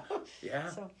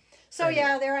 So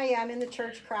there I am in the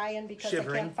church crying because I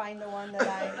can't find the one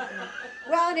that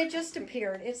and it just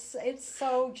appeared. It's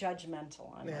so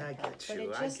judgmental on my part. But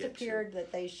it just appeared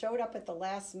that they showed up at the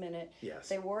last minute. Yes.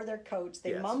 They wore their coats.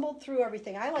 They mumbled through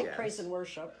everything. I like praise and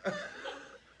worship.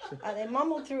 They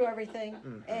mumbled through everything,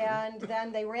 and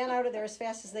then they ran out of there as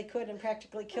fast as they could and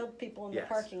practically killed people in the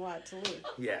parking lot to leave.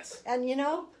 Yes. And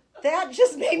that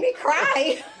just made me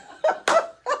cry.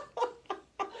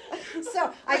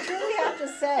 So I truly have to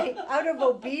say, out of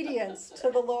obedience to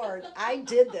the Lord, I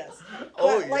did this.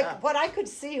 Oh, But yeah. like what I could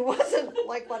see wasn't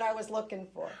like what I was looking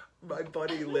for. My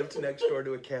buddy lived next door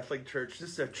to a Catholic church. This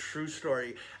is a true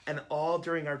story. And all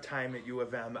during our time at U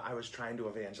of M, I was trying to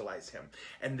evangelize him.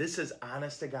 And this is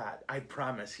honest to God. I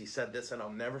promise. He said this, and I'll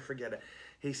never forget it.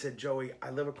 He said, Joey, I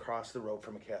live across the road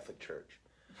from a Catholic church.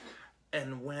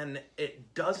 And when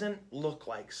it doesn't look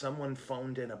like someone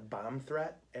phoned in a bomb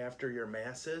threat after your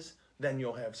masses, then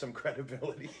you'll have some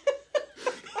credibility.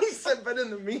 He said, but in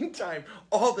the meantime,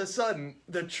 all of a sudden,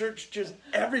 the church just,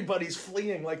 everybody's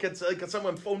fleeing like it's like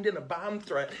someone phoned in a bomb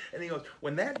threat. And he goes,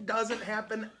 when that doesn't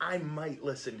happen, I might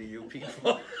listen to you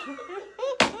people.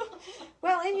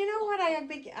 Well, and you know what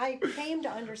I came to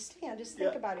understand, just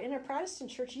think about it. In a Protestant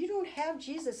church, you don't have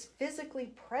Jesus physically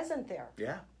present there.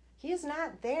 Yeah. He is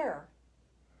not there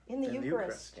in the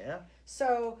Eucharist. Yeah.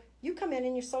 So you come in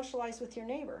and you socialize with your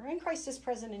neighbor, and Christ is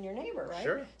present in your neighbor, right?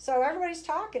 Sure. So everybody's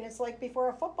talking. It's like before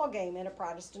a football game in a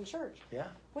Protestant church. Yeah.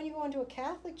 When you go into a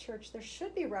Catholic church, there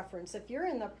should be reference. If you're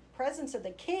in the presence of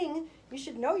the king, you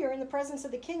should know you're in the presence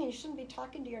of the king, and you shouldn't be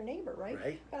talking to your neighbor, right?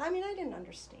 Right. But I mean, I didn't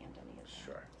understand any of that.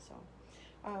 Sure.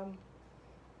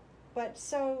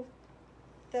 So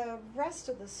the rest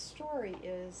of the story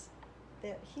is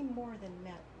that he more than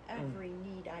met every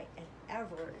need I had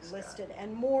ever Praise listed, God.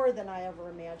 and more than I ever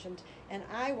imagined. And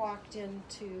I walked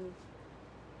into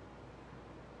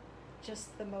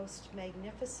just the most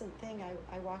magnificent thing.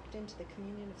 I walked into the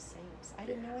communion of saints. I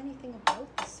didn't know anything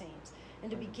about the saints.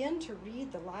 And to begin to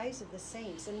read the lives of the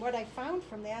saints, and what I found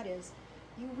from that is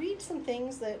you read some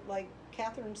things that like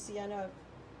Catherine Siena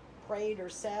prayed or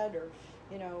said, or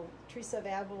Teresa of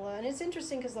Avila, and it's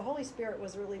interesting because the Holy Spirit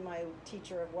was really my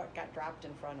teacher of what got dropped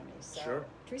in front of me. So Sure.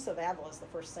 Teresa of Avila is the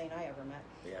first saint I ever met.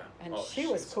 Yeah. And Oh, she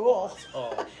was she's cool. awesome.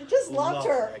 Oh, Just loved love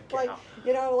her. that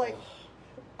gal.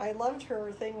 I loved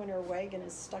her thing when her wagon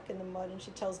is stuck in the mud and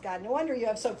she tells God, no wonder you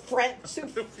have so friends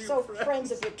if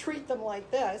you treat them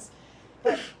like this.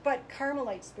 But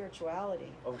Carmelite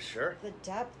spirituality, Oh, sure. the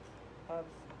depth of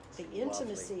the It's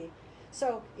intimacy. lovely.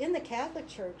 So in the Catholic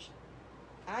Church,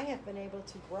 I have been able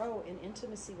to grow in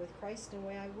intimacy with Christ in a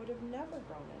way I would have never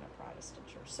grown in a Protestant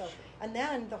church. So, and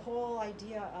then the whole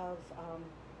idea of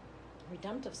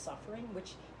redemptive suffering,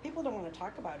 which people don't want to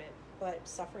talk about it, but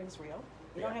suffering's real.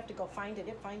 You don't have to go find it;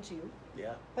 it finds you.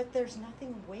 Yeah. But there's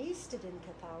nothing wasted in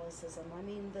Catholicism. I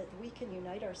mean, that we can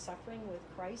unite our suffering with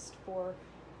Christ for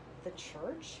the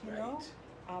church,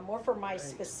 or for my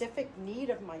specific need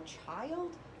of my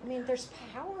child. I mean, there's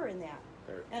power in that.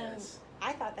 There is.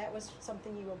 I thought that was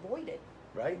something you avoided.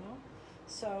 Right.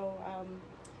 So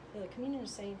the communion of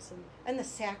saints and the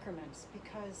sacraments,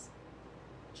 because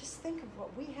just think of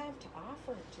what we have to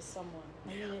offer to someone.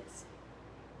 I mean,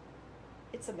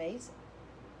 it's amazing.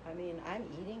 I mean, I'm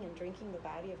eating and drinking the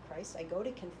body of Christ. I go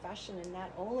to confession, and not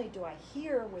only do I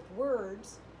hear with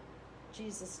words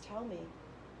Jesus tell me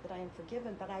that I am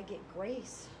forgiven, but I get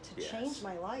grace to change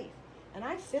my life. And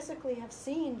I physically have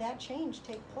seen that change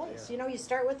take place. Yeah. You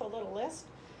start with a little list,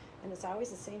 and it's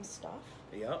always the same stuff.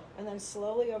 Yep. And then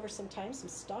slowly over some time, some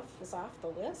stuff is off the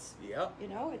list. Yep.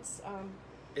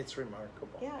 It's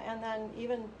remarkable. yeah, and then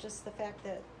even just the fact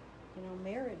that,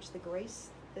 marriage, the grace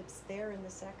that's there in the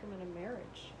sacrament of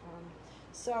marriage.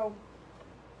 So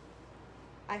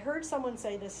I heard someone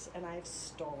say this, and I've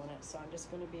stolen it, so I'm just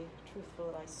going to be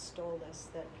truthful that I stole this,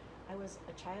 that I was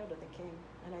a child of the King,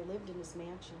 and I lived in his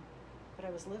mansion. But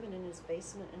I was living in his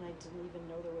basement, and I didn't even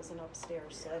know there was an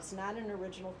upstairs. So that's not an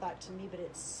original thought to me, but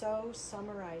it so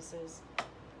summarizes,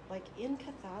 like in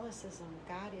Catholicism,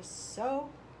 God is so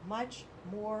much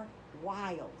more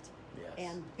wild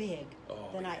and big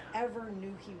than I ever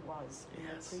knew he was in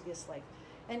my previous life.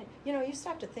 And, you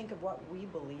stop to think of what we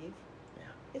believe. Yeah.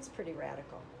 It's pretty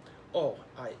radical. Oh,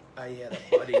 I had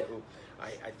a buddy who,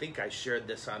 I think I shared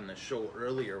this on the show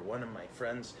earlier. One of my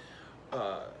friends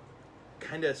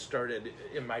kind of started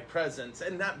in my presence,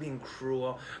 and not being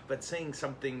cruel, but saying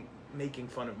something, making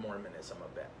fun of Mormonism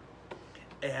a bit.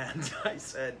 And I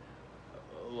said,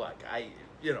 look, I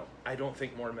don't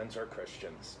think Mormons are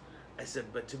Christians. I said,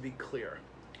 but to be clear,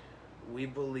 we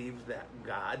believe that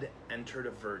God entered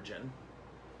a virgin,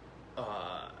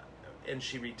 and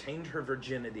she retained her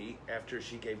virginity after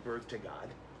she gave birth to God,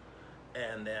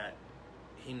 and that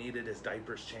he needed his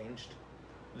diapers changed,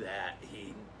 that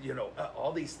he,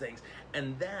 all these things.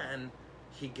 And then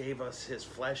he gave us his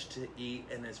flesh to eat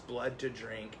and his blood to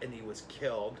drink, and he was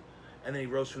killed, and then he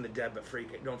rose from the dead, but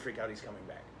don't freak out, he's coming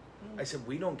back. I said,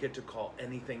 we don't get to call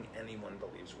anything anyone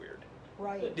believes weird.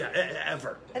 Right. Yeah,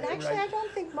 ever. And actually, right? I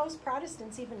don't think most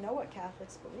Protestants even know what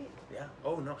Catholics believe. Yeah.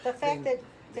 Oh, no. The fact that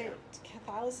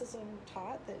Catholicism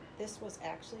taught that this was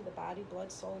actually the body,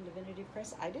 blood, soul, and divinity of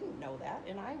Christ, I didn't know that.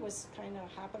 And I was kind of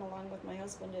hopping along with my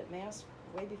husband at Mass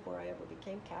way before I ever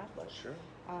became Catholic. Sure.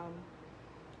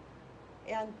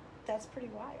 And that's pretty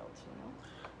wild,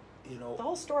 You know. The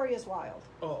whole story is wild.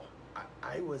 Oh,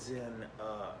 I was in,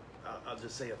 I'll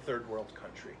just say a third world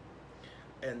country,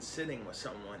 and sitting with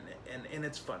someone, and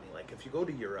it's funny, like if you go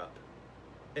to Europe,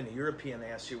 and a European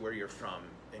asks you where you're from,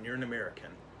 and you're an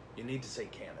American, you need to say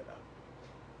Canada,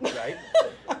 right?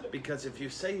 Because if you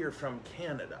say you're from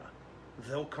Canada,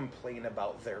 they'll complain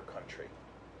about their country.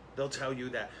 They'll tell you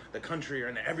that the country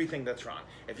and everything that's wrong.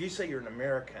 If you say you're an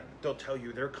American, they'll tell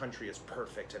you their country is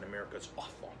perfect and America's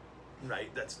awful,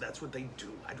 right? That's what they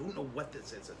do. I don't know what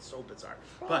this is. It's so bizarre.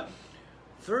 But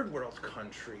third world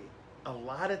country, a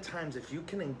lot of times if you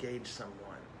can engage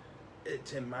someone,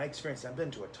 it's in my experience, I've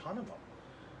been to a ton of them,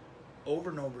 over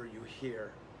and over you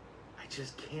hear, I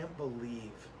just can't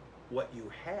believe what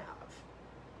you have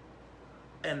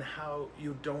and how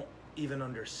you don't even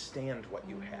understand what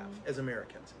you have as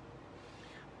Americans.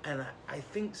 And I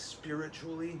think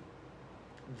spiritually,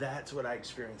 that's what I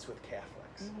experience with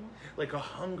Catholics. Like a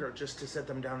hunger just to sit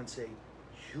them down and say,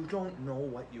 you don't know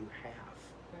what you have.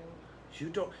 Right. You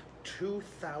don't,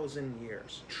 2,000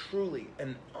 years, truly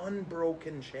an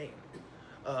unbroken chain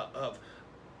of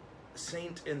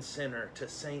saint and sinner to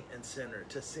saint and sinner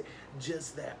to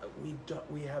just that we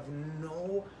have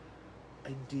no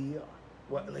idea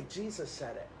what, like Jesus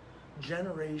said it,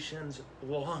 generations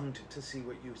longed to see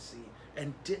what you see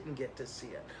and didn't get to see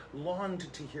it,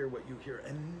 longed to hear what you hear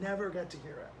and never got to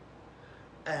hear it.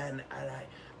 And I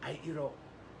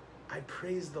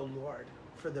praise the Lord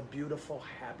for the beautiful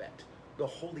habit, the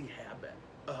holy habit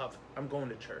of I'm going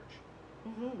to church,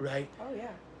 right? Oh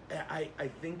yeah. I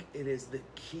think it is the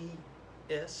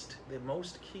keyest, the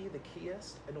most key, the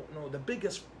keyest, I don't know, the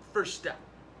biggest first step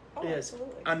is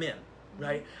absolutely. I'm in,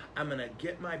 right? I'm going to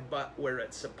get my butt where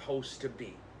it's supposed to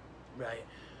be, right?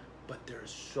 But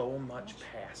there's so much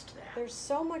past that. There's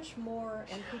so much more,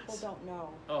 and people don't know.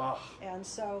 Oh. And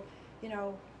so,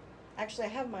 actually I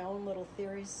have my own little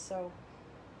theories. So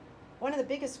one of the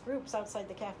biggest groups outside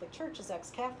the Catholic Church is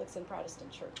ex-Catholics in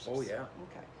Protestant churches. Oh, yeah.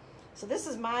 Okay. So this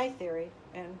is my theory,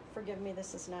 and forgive me,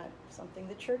 this is not something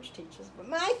the church teaches, but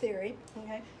my theory,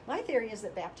 my theory is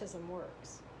that baptism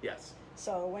works. Yes.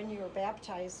 So when you're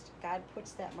baptized, God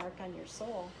puts that mark on your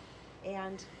soul,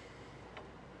 and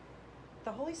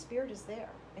the Holy Spirit is there,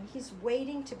 and He's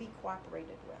waiting to be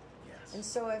cooperated with. Yes. And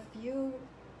so if you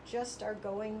just are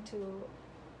going to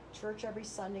church every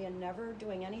Sunday and never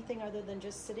doing anything other than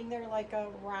just sitting there like a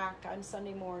rock on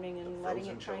Sunday morning and letting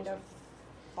it kind of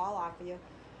fall off of you,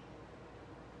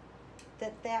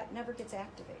 that never gets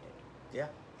activated. Yeah.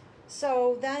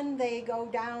 So then they go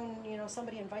down,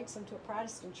 somebody invites them to a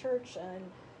Protestant church,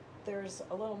 and there's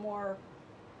a little more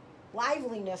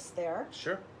liveliness there.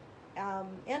 Sure.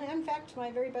 And in fact,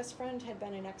 my very best friend had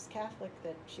been an ex-Catholic,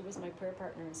 that she was my prayer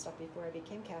partner and stuff before I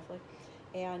became Catholic.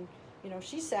 And,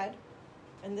 she said,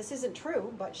 and this isn't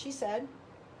true, but she said,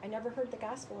 I never heard the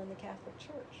gospel in the Catholic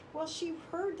Church. Well, she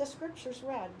heard the scriptures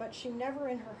read, but she never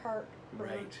in her heart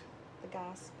heard the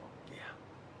gospel.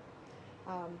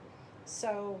 Yeah.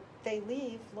 So they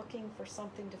leave looking for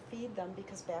something to feed them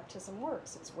because baptism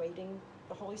works. It's waiting.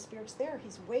 The Holy Spirit's there.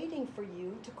 He's waiting for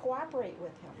you to cooperate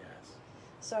with Him. Yes.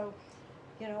 So,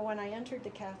 when I entered the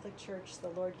Catholic Church, the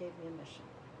Lord gave me a mission.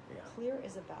 Yeah. Clear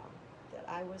as a bell, that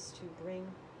I was to bring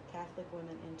Catholic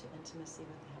women into intimacy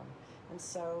with Him. And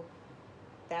so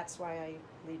that's why I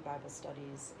lead Bible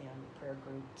studies and prayer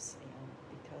groups, and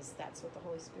because that's what the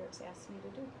Holy Spirit's asked me to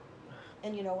do.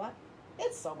 And you know what?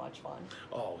 It's so much fun.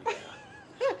 Oh,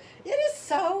 yeah. It is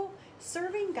so,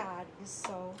 serving God is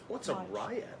so What's a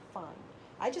riot? Fun.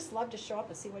 I just love to show up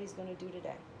and see what He's going to do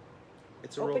today.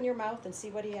 It's a Open your mouth and see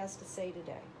what He has to say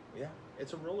today. Yeah,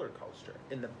 it's a roller coaster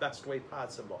in the best way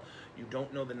possible. You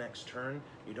don't know the next turn,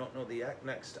 you don't know the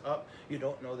next up, you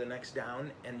don't know the next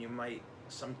down, and you might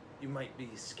be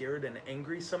scared and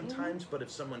angry sometimes, but if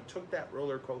someone took that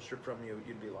roller coaster from you,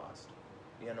 you'd be lost.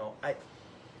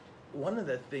 One of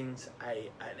the things I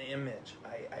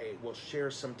will share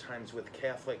sometimes with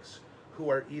Catholics who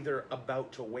are either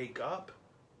about to wake up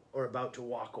or about to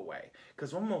walk away,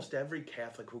 because almost every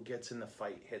Catholic who gets in the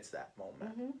fight hits that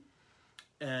moment.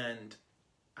 And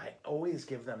I always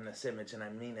give them this image, and I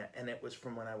mean it, and it was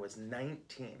from when I was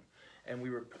 19, and we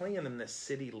were playing in the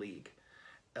city league,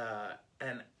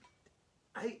 and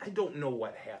I don't know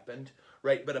what happened,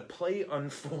 right, but a play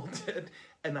unfolded,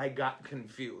 and I got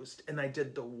confused, and I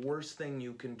did the worst thing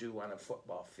you can do on a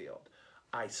football field.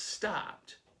 I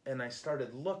stopped and I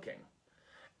started looking.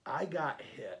 I got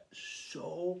hit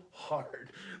so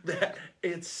hard that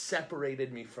it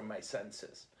separated me from my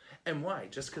senses. And why?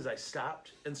 Just because I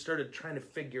stopped and started trying to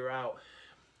figure out.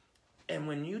 And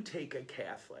when you take a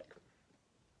Catholic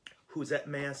who's at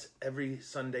Mass every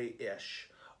Sunday-ish,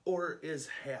 or is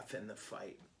half in the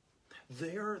fight,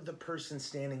 they're the person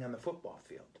standing on the football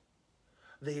field.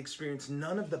 They experience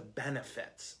none of the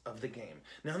benefits of the game,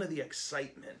 none of the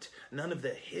excitement, none of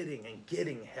the hitting and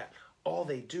getting hit. All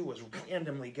they do is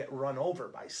randomly get run over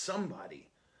by somebody.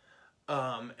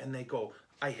 And they go,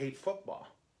 I hate football.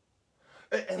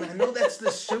 And I know that's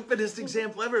the stupidest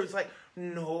example ever. It's like,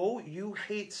 no, you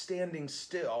hate standing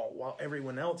still while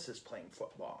everyone else is playing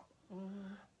football.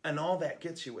 Mm-hmm. And all that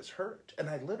gets you is hurt. And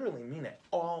I literally mean it.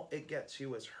 All it gets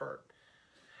you is hurt.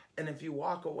 And if you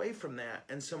walk away from that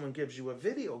and someone gives you a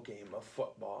video game of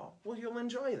football, well, you'll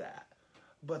enjoy that.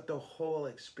 But the whole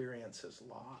experience is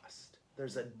lost.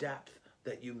 There's a depth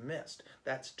that you missed.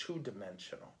 That's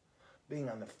two-dimensional. Being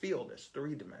on the field is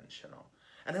three-dimensional.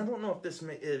 And I don't know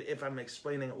if I'm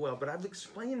explaining it well, but I've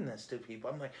explained this to people.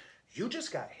 I'm like, you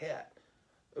just got hit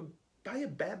by a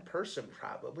bad person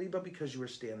probably, but because you were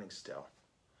standing still.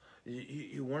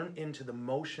 You weren't into the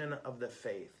motion of the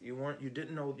faith. You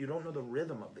don't know the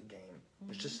rhythm of the game.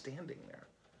 Mm-hmm. It's just standing there.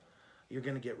 You're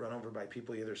going to get run over by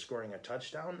people either scoring a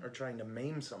touchdown or trying to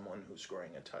maim someone who's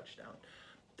scoring a touchdown.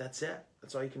 That's it.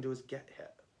 That's all you can do is get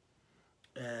hit.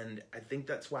 And I think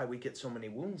that's why we get so many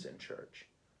wounds in church.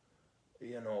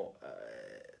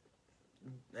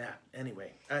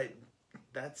 Anyway,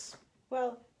 that's...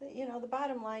 Well, the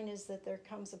bottom line is that there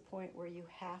comes a point where you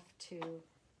have to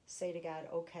say to God,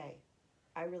 okay,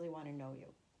 I really want to know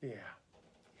you.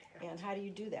 Yeah. And how do you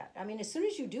do that? I mean, as soon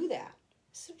as you do that,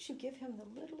 as soon as you give him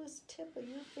the littlest tip of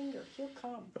your finger, he'll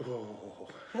come. Oh.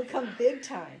 He'll come big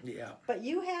time. Yeah. But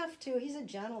you have to, he's a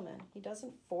gentleman. He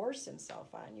doesn't force himself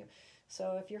on you.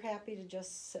 So if you're happy to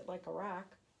just sit like a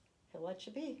rock, he'll let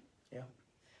you be. Yeah.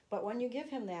 But when you give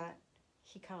him that,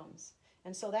 he comes.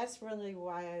 And so that's really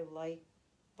why I like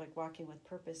Walking with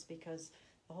Purpose, because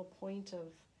the whole point of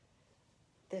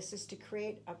this is to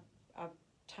create a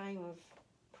time of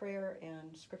prayer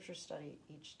and scripture study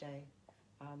each day.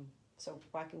 So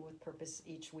Walking with Purpose,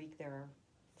 each week there are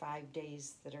 5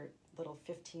 days that are little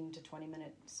 15 to 20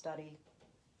 minute study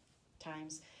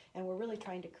times. And we're really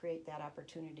trying to create that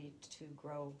opportunity to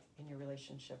grow in your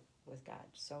relationship with God.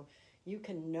 So you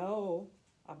can know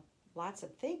lots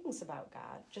of things about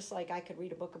God, just like I could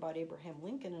read a book about Abraham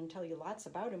Lincoln and tell you lots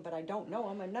about him, but I don't know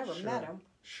him. I've never met him.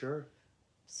 Sure.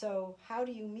 So how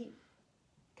do you meet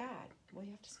God? Well,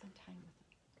 you have to spend time with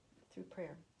him through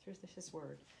prayer, through his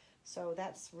word. So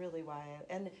that's really why.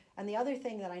 And the other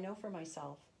thing that I know for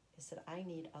myself is that I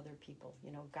need other people.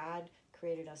 God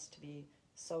created us to be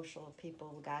social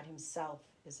people. God himself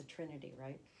is a Trinity,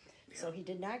 right? Yeah. So he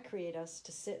did not create us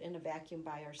to sit in a vacuum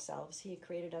by ourselves. He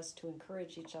created us to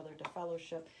encourage each other, to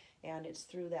fellowship, and it's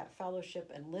through that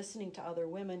fellowship and listening to other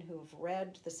women who've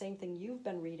read the same thing you've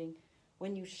been reading.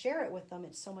 When you share it with them,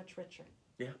 it's so much richer.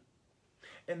 Yeah.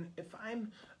 And if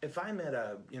I'm at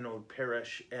a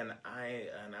parish and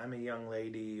I'm a young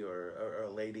lady or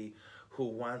a lady who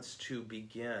wants to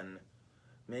begin,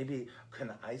 maybe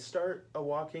can I start a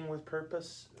Walking with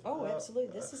Purpose? Oh,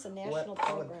 absolutely. This is a national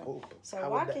program. So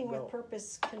Walking with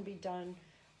Purpose can be done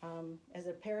as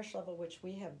a parish level, which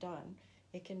we have done.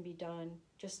 It can be done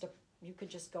you could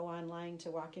just go online to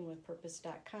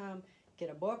walkingwithpurpose.com, get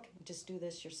a book, just do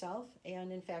this yourself.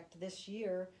 And in fact, this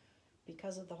year,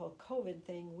 because of the whole COVID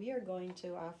thing, we are going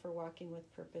to offer Walking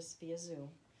with Purpose via Zoom.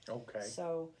 Okay.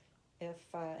 So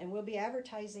and we'll be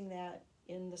advertising that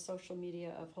in the social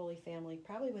media of Holy Family.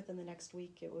 Probably within the next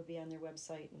week, it will be on their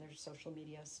website and their social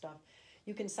media stuff.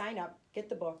 You can sign up, get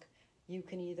the book. You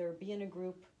can either be in a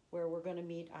group where we're going to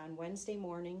meet on Wednesday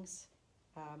mornings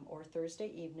or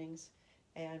Thursday evenings,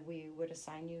 and we would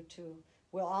assign you to,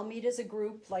 we'll all meet as a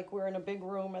group like we're in a big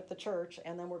room at the church,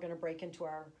 and then we're going to break into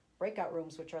our breakout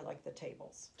rooms, which are like the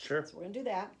tables. Sure. So we're going to do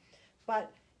that.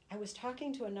 But I was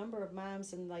talking to a number of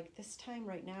moms, and like this time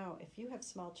right now, if you have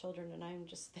small children, and I'm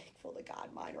just thankful to God,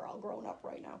 mine are all grown up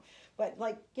right now. But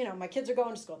like, my kids are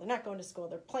going to school. They're not going to school.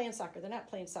 They're playing soccer. They're not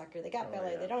playing soccer. They got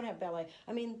ballet. Yeah. They don't have ballet.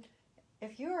 I mean,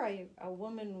 if you're a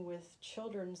woman with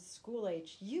children school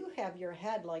age, you have your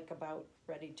head like about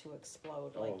ready to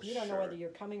explode. Like you don't know whether you're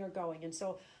coming or going. And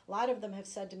so a lot of them have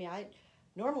said to me,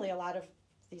 normally a lot of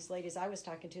these ladies I was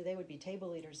talking to, they would be table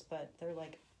leaders, but they're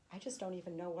like, I just don't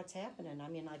even know what's happening. I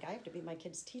mean, like, I have to be my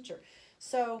kid's teacher.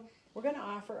 So we're going to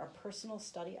offer a personal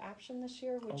study option this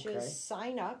year, which is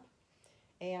sign up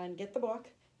and get the book,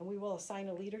 and we will assign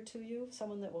a leader to you,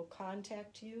 someone that will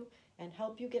contact you, and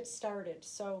help you get started.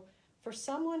 So for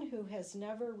someone who has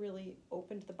never really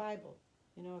opened the Bible,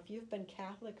 you know, if you've been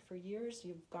Catholic for years,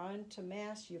 you've gone to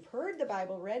Mass, you've heard the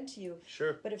Bible read to you.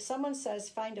 Sure. But if someone says,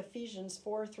 find Ephesians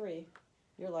 4:3,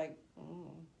 you're like,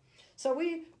 So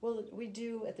we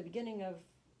do at the beginning of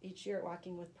each year at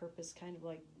Walking with Purpose kind of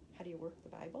like, how do you work the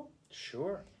Bible?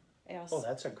 Sure. Yes. Oh,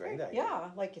 that's a great idea. Yeah,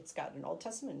 like it's got an Old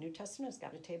Testament, New Testament, it's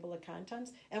got a table of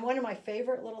contents. And one of my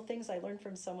favorite little things I learned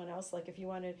from someone else, like if you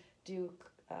want to do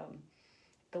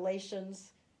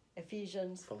Galatians,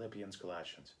 Ephesians, Philippians,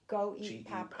 Colossians. Go eat GE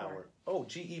popcorn. Power. Oh,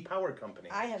 GE Power Company.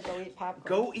 I have Go Eat Popcorn.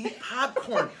 Go eat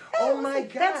popcorn. Oh my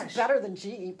gosh. That's better than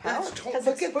GE Power. Look it's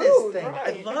at food, this thing.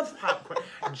 right? I love popcorn.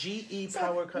 GE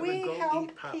Power Company. Go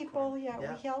eat popcorn. People, we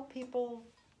help people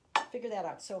figure that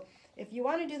out. So if you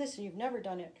want to do this and you've never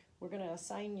done it, we're going to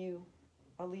assign you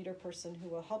a leader person who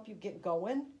will help you get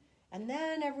going. And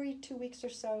then every 2 weeks or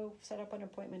so, set up an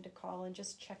appointment to call and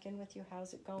just check in with you.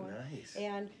 How's it going? Nice.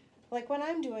 And like when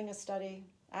I'm doing a study,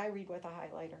 I read with a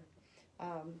highlighter.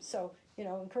 So, you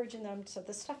know, encouraging them to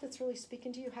the stuff that's really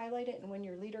speaking to you, highlight it. And when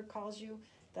your leader calls you,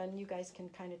 then you guys can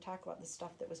kind of talk about the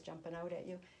stuff that was jumping out at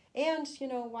you. And, you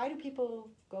know, why do people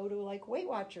go to like Weight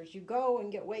Watchers? You go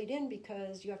and get weighed in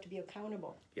because you have to be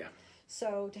accountable. Yeah.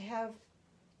 So to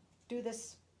do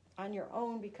this on your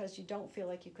own because you don't feel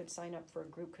like you could sign up for a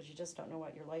group because you just don't know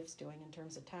what your life's doing in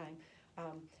terms of time,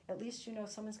 at least you know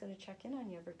someone's going to check in on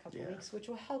you every couple of weeks, which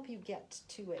will help you get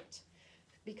to it.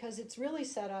 Because it's really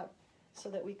set up so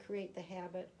that we create the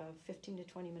habit of 15 to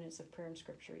 20 minutes of prayer and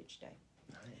scripture each day.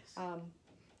 Nice.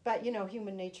 But, you know,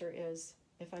 human nature is,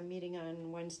 if I'm meeting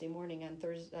on Wednesday morning,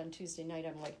 on Tuesday night,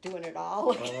 I'm like doing it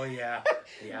all. Oh, yeah.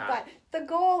 Yeah. But the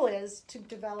goal is to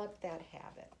develop that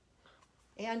habit.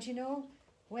 And, you know,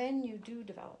 when you do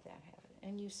develop that habit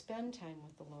and you spend time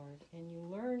with the Lord and you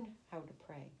learn how to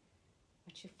pray,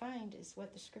 what you find is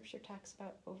what the scripture talks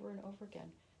about over and over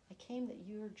again. I came that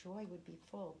your joy would be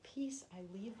full. Peace I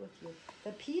leave with you.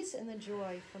 The peace and the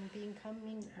joy from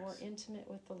becoming more intimate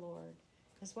with the Lord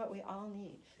is what we all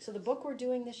need. So the book we're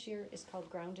doing this year is called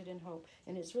Grounded in Hope.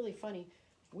 And it's really funny.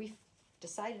 We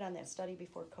decided on that study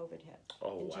before COVID hit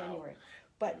in January.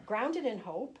 But Grounded in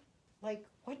Hope, like,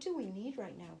 what do we need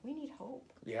right now? We need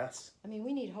hope. Yes. I mean,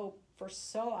 we need hope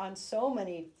on so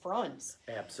many fronts.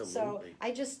 Absolutely. So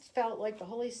I just felt like the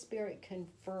Holy Spirit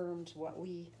confirmed what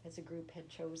we as a group had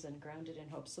chosen, Grounded in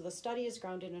Hope. So the study is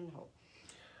Grounded in Hope.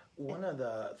 One of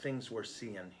the things we're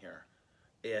seeing here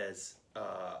is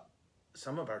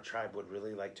some of our tribe would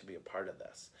really like to be a part of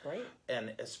this. Great.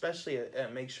 And especially,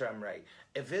 make sure I'm right,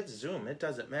 if it's Zoom, it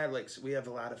doesn't matter. Like, we have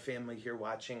a lot of family here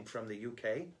watching from the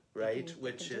UK, right?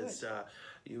 Which is,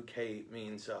 UK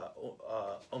means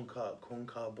unka,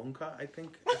 kunka, bunka, I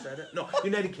think. Is that it? No,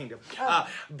 United Kingdom.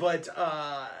 But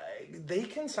they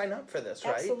can sign up for this,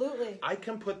 right? Absolutely. I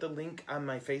can put the link on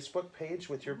my Facebook page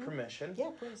with your permission.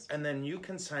 Yeah, please. And then you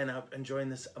can sign up and join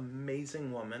this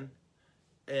amazing woman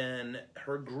and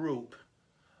her group,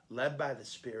 led by the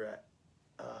Spirit,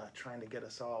 trying to get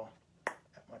us all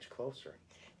that much closer.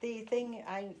 The thing,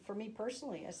 for me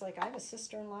personally, is like I have a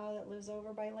sister-in-law that lives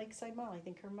over by Lakeside Mall. I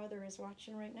think her mother is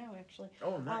watching right now, actually.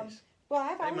 Oh, nice. Well,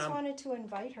 I've always wanted to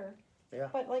invite her. Yeah.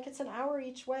 But like it's an hour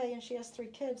each way, and she has 3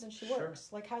 kids, and she works.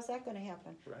 Like, how's that going to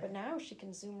happen? Right. But now she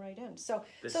can Zoom right in. So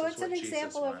This so is it's an what Jesus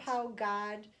example of wants. how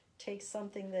God takes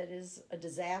something that is a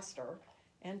disaster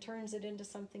and turns it into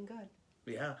something good.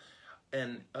 Yeah.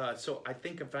 And so I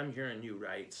think if I'm hearing you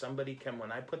right, somebody can,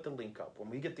 when I put the link up, when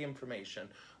we get the information,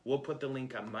 we'll put the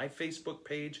link on my Facebook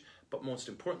page, but most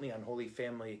importantly on Holy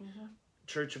Family,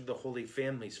 Church of the Holy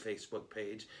Family's Facebook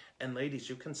page. And ladies,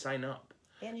 you can sign up.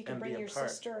 And you can bring your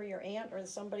sister or your aunt or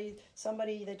somebody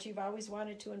that you've always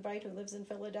wanted to invite who lives in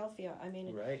Philadelphia. I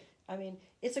mean, right. I mean,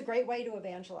 it's a great way to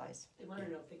evangelize. They want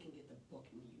to know if they can get the book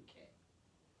in the UK.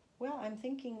 Well, I'm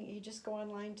thinking you just go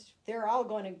online. They're all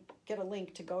going to get a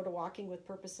link to go to Walking with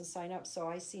Purpose and sign up. So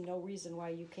I see no reason why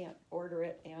you can't order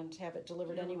it and have it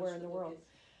delivered anywhere in the world.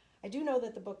 I do know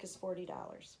that the book is $40.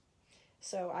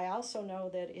 So I also know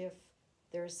that if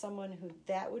there is someone who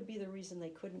that would be the reason they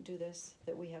couldn't do this,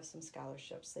 that we have some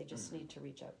scholarships. They just need to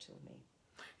reach out to me.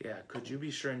 Yeah, could you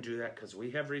be sure and do that? Because we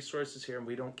have resources here, and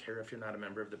we don't care if you're not a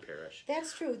member of the parish.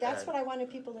 That's true. That's what I wanted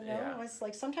people to know. Yeah. It's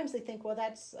like sometimes they think, well,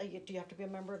 that's do you have to be a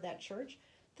member of that church?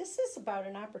 This is about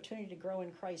an opportunity to grow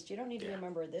in Christ. You don't need to be a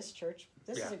member of this church.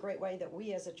 This is a great way that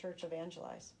we as a church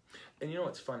evangelize. And you know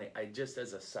what's funny? I just,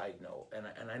 as a side note,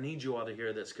 and I need you all to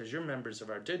hear this because you're members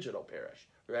of our digital parish,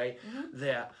 right?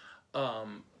 That,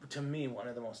 to me, one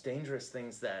of the most dangerous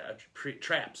things that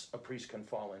traps a priest can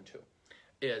fall into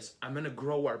is, I'm going to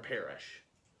grow our parish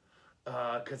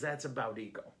because that's about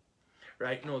ego,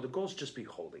 right? No, the goal is just be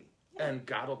holy. And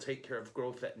God will take care of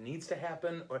growth that needs to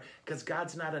happen, or because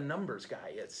God's not a numbers guy,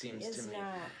 it seems to me.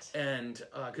 Not. And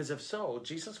because if so,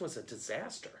 Jesus was a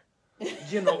disaster.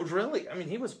 Really, I mean,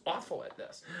 he was awful at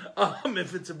this,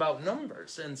 if it's about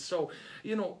numbers. And so,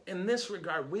 in this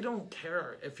regard, we don't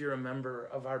care if you're a member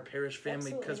of our parish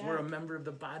family, because we're a member of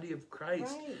the body of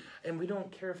Christ. Right. And we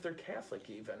don't care if they're Catholic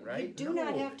even, right? You do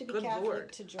not have to be Catholic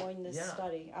Lord. to join this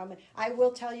study. I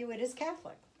will tell you it is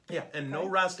Catholic. Yeah, and no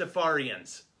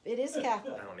Rastafarians. It is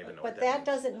Catholic. I don't even know but what that means.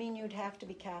 doesn't mean you'd have to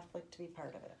be Catholic to be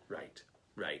part of it.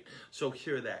 Right. So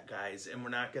hear that, guys, and we're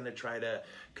not going to try to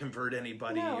convert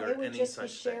anybody No, or it would any just such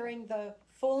be sharing the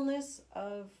fullness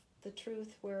of the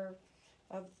truth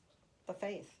of the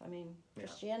faith. I mean,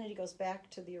 Christianity goes back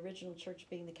to the original church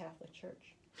being the Catholic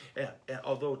Church. Yeah, and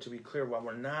although, to be clear, while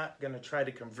we're not going to try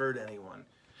to convert anyone,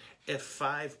 if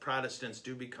 5 Protestants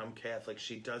do become Catholic,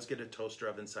 she does get a toaster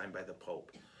oven signed by the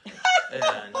Pope.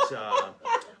 And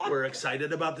we're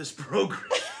excited about this program.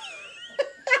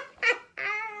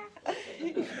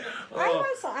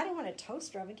 I don't want a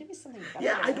toaster oven. Give me something better.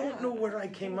 Yeah, I don't know where I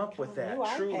came up with that.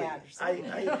 Truly,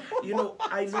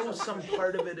 I know some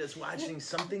part of it is watching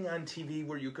something on TV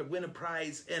where you could win a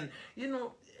prize, and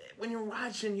when you're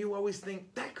watching, you always think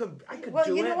I could do it.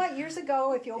 Well, you know what? Years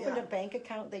ago, if you opened a bank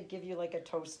account, they'd give you like a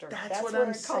toaster. That's what where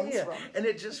I'm it comes saying. from. And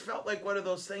it just felt like one of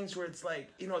those things where it's like,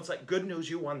 it's like good news,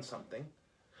 you won something.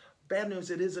 Bad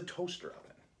news, it is a toaster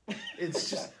oven. It's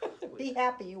just... Be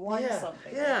happy you won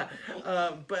something. Yeah.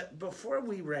 But before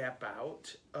we wrap up,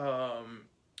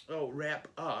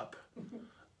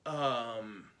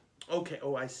 okay,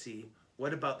 I see.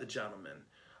 What about the gentleman?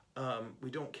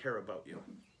 We don't care about you.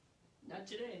 Not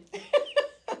today.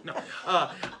 No.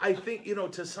 I think,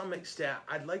 to some extent,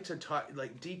 I'd like to talk,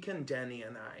 like Deacon Denny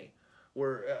and I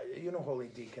were, Holy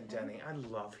Deacon Denny, I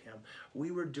love him.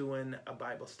 We were doing a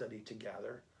Bible study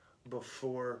together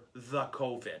before the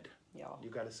COVID. Yeah. You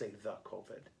got to say the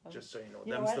COVID, just so you know.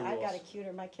 You know Them's what? the rules. I got a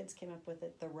cuter. My kids came up with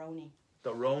it. The Roni.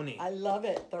 The Roni. I love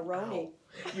it. The Roni.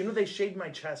 Wow. They shaved my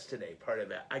chest today, part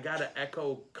of it. I got an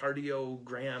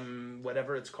echocardiogram,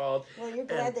 whatever it's called. Well, you're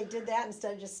glad they did that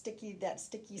instead of just sticky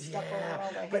stuff over all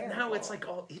the hair. But now it's like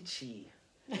all itchy.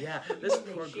 Yeah. They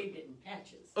shaved it in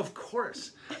patches. Of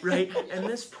course, right? And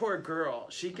this poor girl,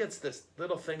 she gets this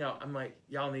little thing out. I'm like,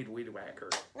 y'all need weed whacker.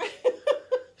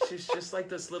 She's just like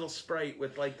this little sprite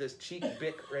with like this cheap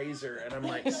Bic razor, and I'm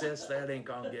like, sis, that ain't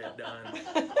gonna get done.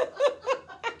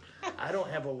 I don't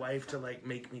have a wife to like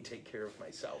make me take care of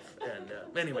myself. And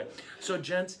anyway, so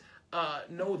gents,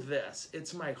 know this.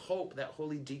 It's my hope that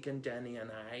Holy Deacon Denny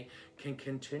and I can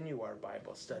continue our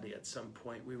Bible study at some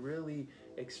point. We really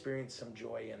experienced some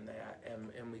joy in that,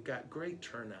 and we got great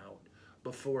turnout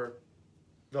before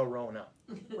the Rona.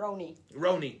 Roni.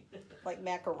 Like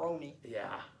macaroni.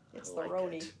 Yeah. It's like the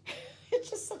Roni. it. It's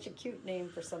just such a cute name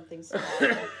for something so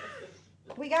awful.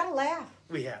 We gotta laugh.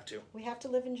 We have to. We have to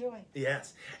live in joy.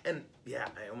 Yes. And yeah,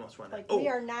 I almost want to... Like we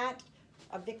are not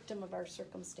a victim of our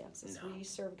circumstances. No. We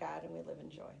serve God and we live in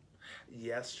joy.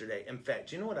 Yesterday, in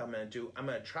fact, you know what I'm going to do? I'm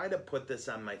going to try to put this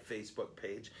on my Facebook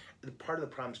page. Part of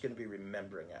the problem is going to be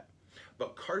remembering it.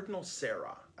 But Cardinal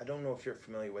Sarah, I don't know if you're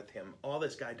familiar with him. All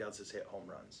this guy does is hit home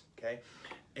runs, okay?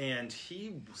 And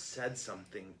he said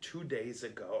something 2 days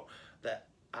ago that,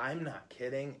 I'm not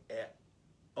kidding, it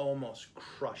almost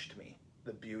crushed me,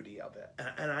 the beauty of it.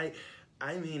 And I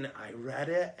read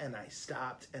it and I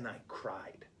stopped and I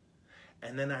cried.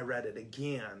 And then I read it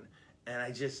again and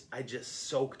I just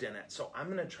soaked in it. So I'm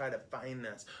going to try to find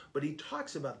this. But he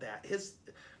talks about that.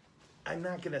 I'm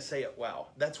not going to say it well.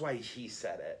 That's why he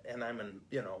said it. And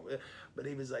but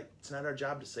he was like, it's not our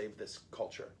job to save this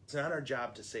culture. It's not our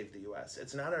job to save the U.S.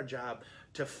 It's not our job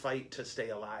to fight to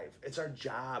stay alive. It's our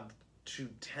job to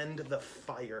tend the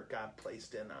fire God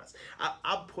placed in us.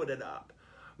 I'll put it up.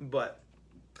 But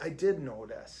I did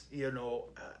notice,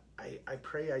 I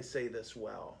pray I say this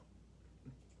well,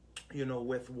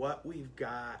 with what we've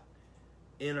got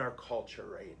in our culture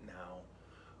right now,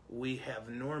 we have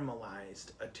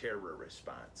normalized a terror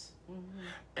response.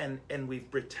 Mm-hmm. And we've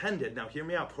pretended, now hear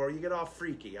me out before you get all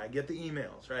freaky, I get the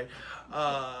emails, right?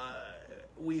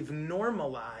 We've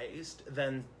normalized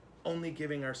then only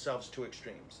giving ourselves two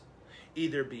extremes.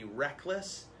 Either be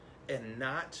reckless and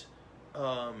not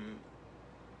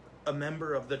a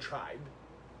member of the tribe,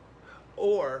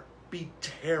 or be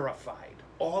terrified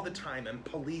all the time and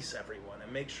police everyone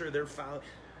and make sure they're following.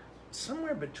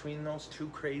 Somewhere between those two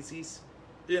crazies,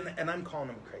 and I'm calling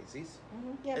them crazies.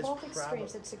 Mm-hmm. Yeah, both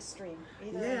extremes. It's extreme.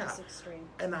 Either end is extreme.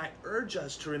 And I urge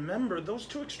us to remember those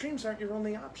two extremes aren't your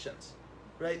only options,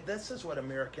 right? This is what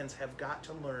Americans have got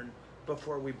to learn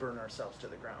before we burn ourselves to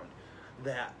the ground.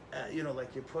 that,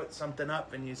 like you put something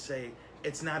up and you say,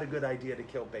 it's not a good idea to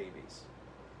kill babies,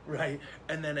 right?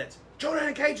 And then it's children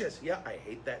in cages. Yeah, I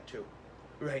hate that too,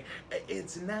 right?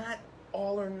 It's not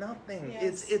all or nothing.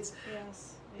 Yes. It's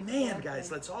yes, man, exactly.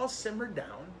 guys, let's all simmer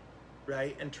down,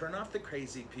 right? And turn off the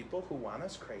crazy people who want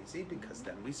us crazy, because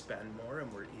then we spend more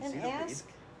and we're easy And to lead. ask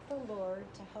the Lord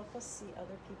to help us see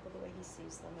other people the way He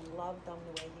sees them and love them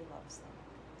the way He loves them.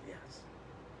 Yes.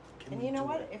 Can And we you know do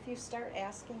what? it? If you start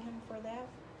asking Him for that,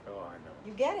 Oh, I know.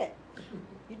 you get it.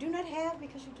 You do not have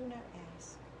because you do not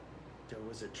ask. There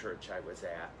was a church I was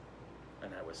at,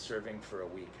 and I was serving for a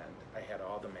weekend. I had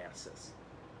all the masses.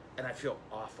 And I feel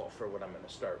awful for what I'm going to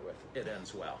start with. It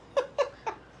ends well.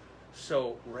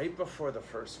 So right before the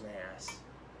first mass,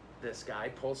 this guy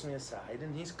pulls me aside,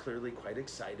 and he's clearly quite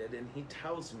excited, and he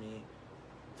tells me,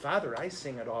 Father, I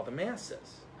sing at all the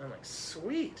masses. I'm like,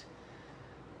 sweet.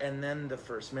 And then the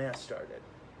first mass started,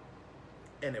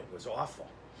 and it was awful.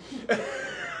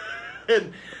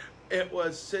 And it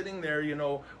was sitting there,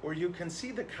 where you can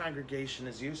see the congregation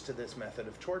is used to this method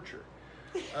of torture.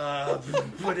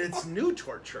 But it's new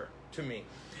torture to me.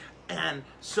 And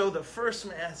so the first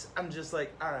mass, I'm just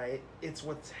like, all right, it's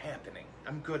what's happening.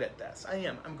 I'm good at this. I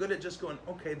am. I'm good at just going,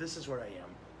 okay, this is where I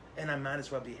am. And I might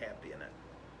as well be happy in it.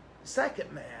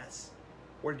 Second mass,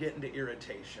 we're getting to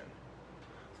irritation.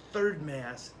 Third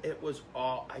mass, it was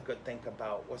all I could think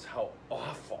about was how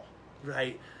awful,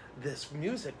 right, this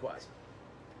music was.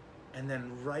 And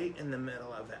then right in the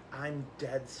middle of it, I'm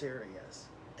dead serious,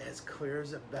 as clear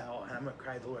as a bell, and I'm going to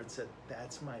cry. The Lord said,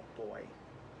 that's my boy.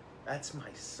 That's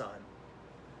my son.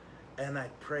 And I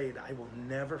prayed, I will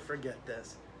never forget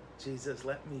this. Jesus,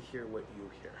 let me hear what you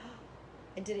hear.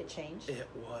 And did it change? It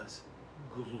was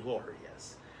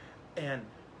glorious. And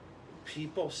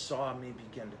people saw me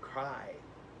begin to cry,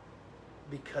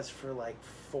 because for like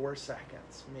 4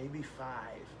 seconds, maybe 5,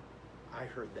 I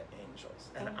heard the angels.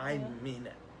 And I mean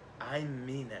it. I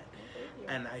mean it.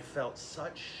 And I felt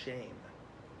such shame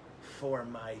for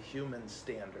my human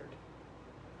standard.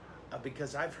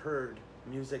 Because I've heard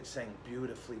music sang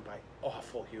beautifully by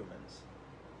awful humans.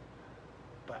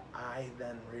 But I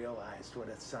then realized what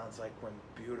it sounds like when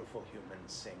beautiful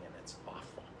humans sing, and it's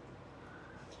awful.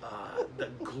 The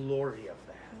glory of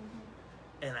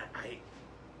that. And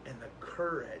and the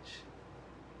courage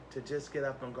to just get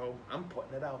up and go, I'm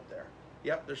putting it out there.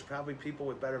 Yep, there's probably people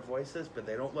with better voices, but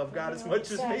they don't love God as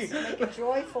much as me. Make a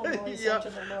joyful noise Yeah. unto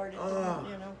the Lord.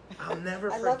 I'll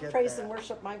never I forget love praise that. and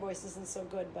worship. My voice isn't so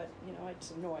good, but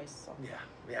it's a noise. So.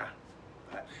 Yeah.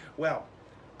 Well,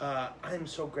 I'm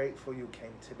so grateful you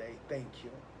came today. Thank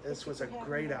you. This was a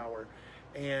great hour.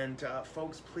 And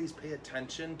folks, please pay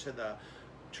attention to the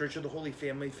Church of the Holy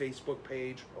Family Facebook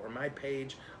page or my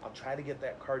page. I'll try to get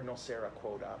that Cardinal Sarah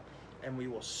quote up. And we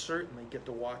will certainly get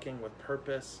to Walking with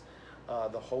Purpose,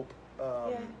 the Hope.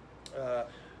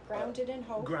 Grounded in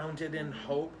Hope. Grounded in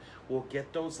Hope. We'll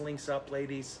get those links up,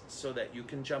 ladies, so that you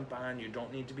can jump on. You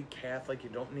don't need to be Catholic. You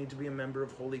don't need to be a member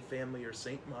of Holy Family or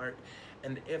St. Mark.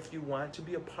 And if you want to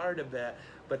be a part of that,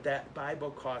 but that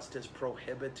Bible cost is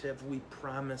prohibitive, we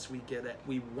promise we get it.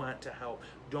 We want to help.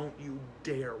 Don't you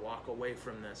dare walk away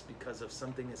from this because of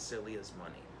something as silly as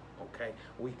money. Okay?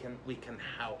 We can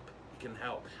help. We can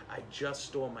help. I just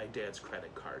stole my dad's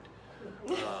credit card.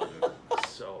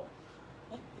 So,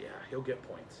 yeah, he'll get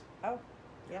points. Oh,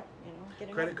 yep. Get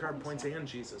enough Credit card points yeah. and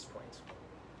Jesus points.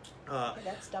 Okay,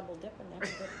 that's double dipping.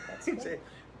 That's good. That's good.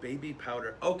 Baby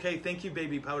powder. Okay, thank you,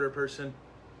 baby powder person.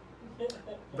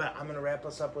 But I'm going to wrap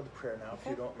us up with a prayer now, if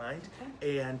you don't mind.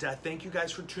 Okay. And thank you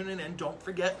guys for tuning in. Don't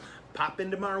forget, pop in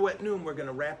tomorrow at noon. We're going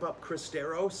to wrap up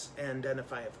Christeros. And then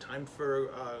if I have time for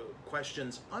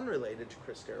questions unrelated to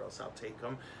Christeros, I'll take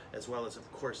them, as well as,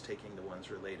 of course, taking the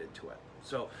ones related to it.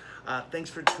 So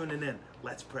thanks for tuning in.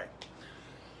 Let's pray.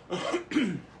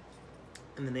 In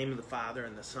the name of the Father,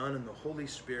 and the Son, and the Holy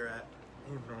Spirit.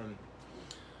 Amen.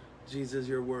 Jesus,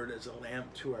 your word is a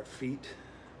lamp to our feet.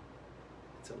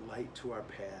 It's a light to our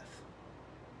path.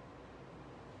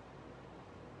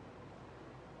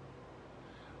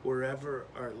 Wherever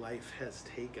our life has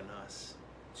taken us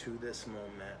to this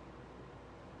moment,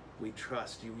 we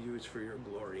trust you use for your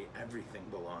glory. Everything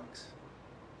belongs.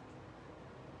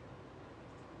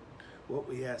 What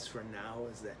we ask for now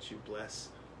is that you bless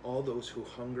all those who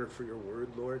hunger for your word,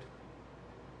 Lord,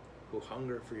 who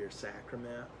hunger for your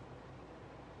sacrament.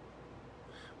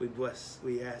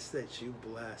 We ask that you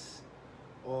bless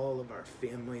all of our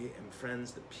family and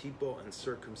friends, the people and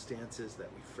circumstances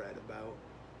that we fret about.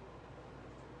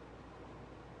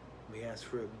 We ask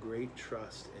for a great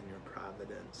trust in your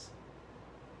providence.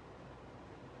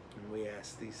 And we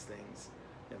ask these things,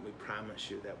 and we promise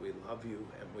you that we love you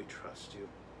and we trust you.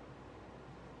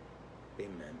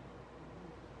 Amen.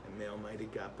 And may Almighty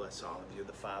God bless all of you,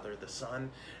 the Father, the Son,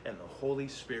 and the Holy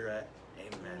Spirit.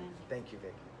 Amen. Thank you,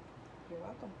 Vicki. You're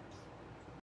welcome.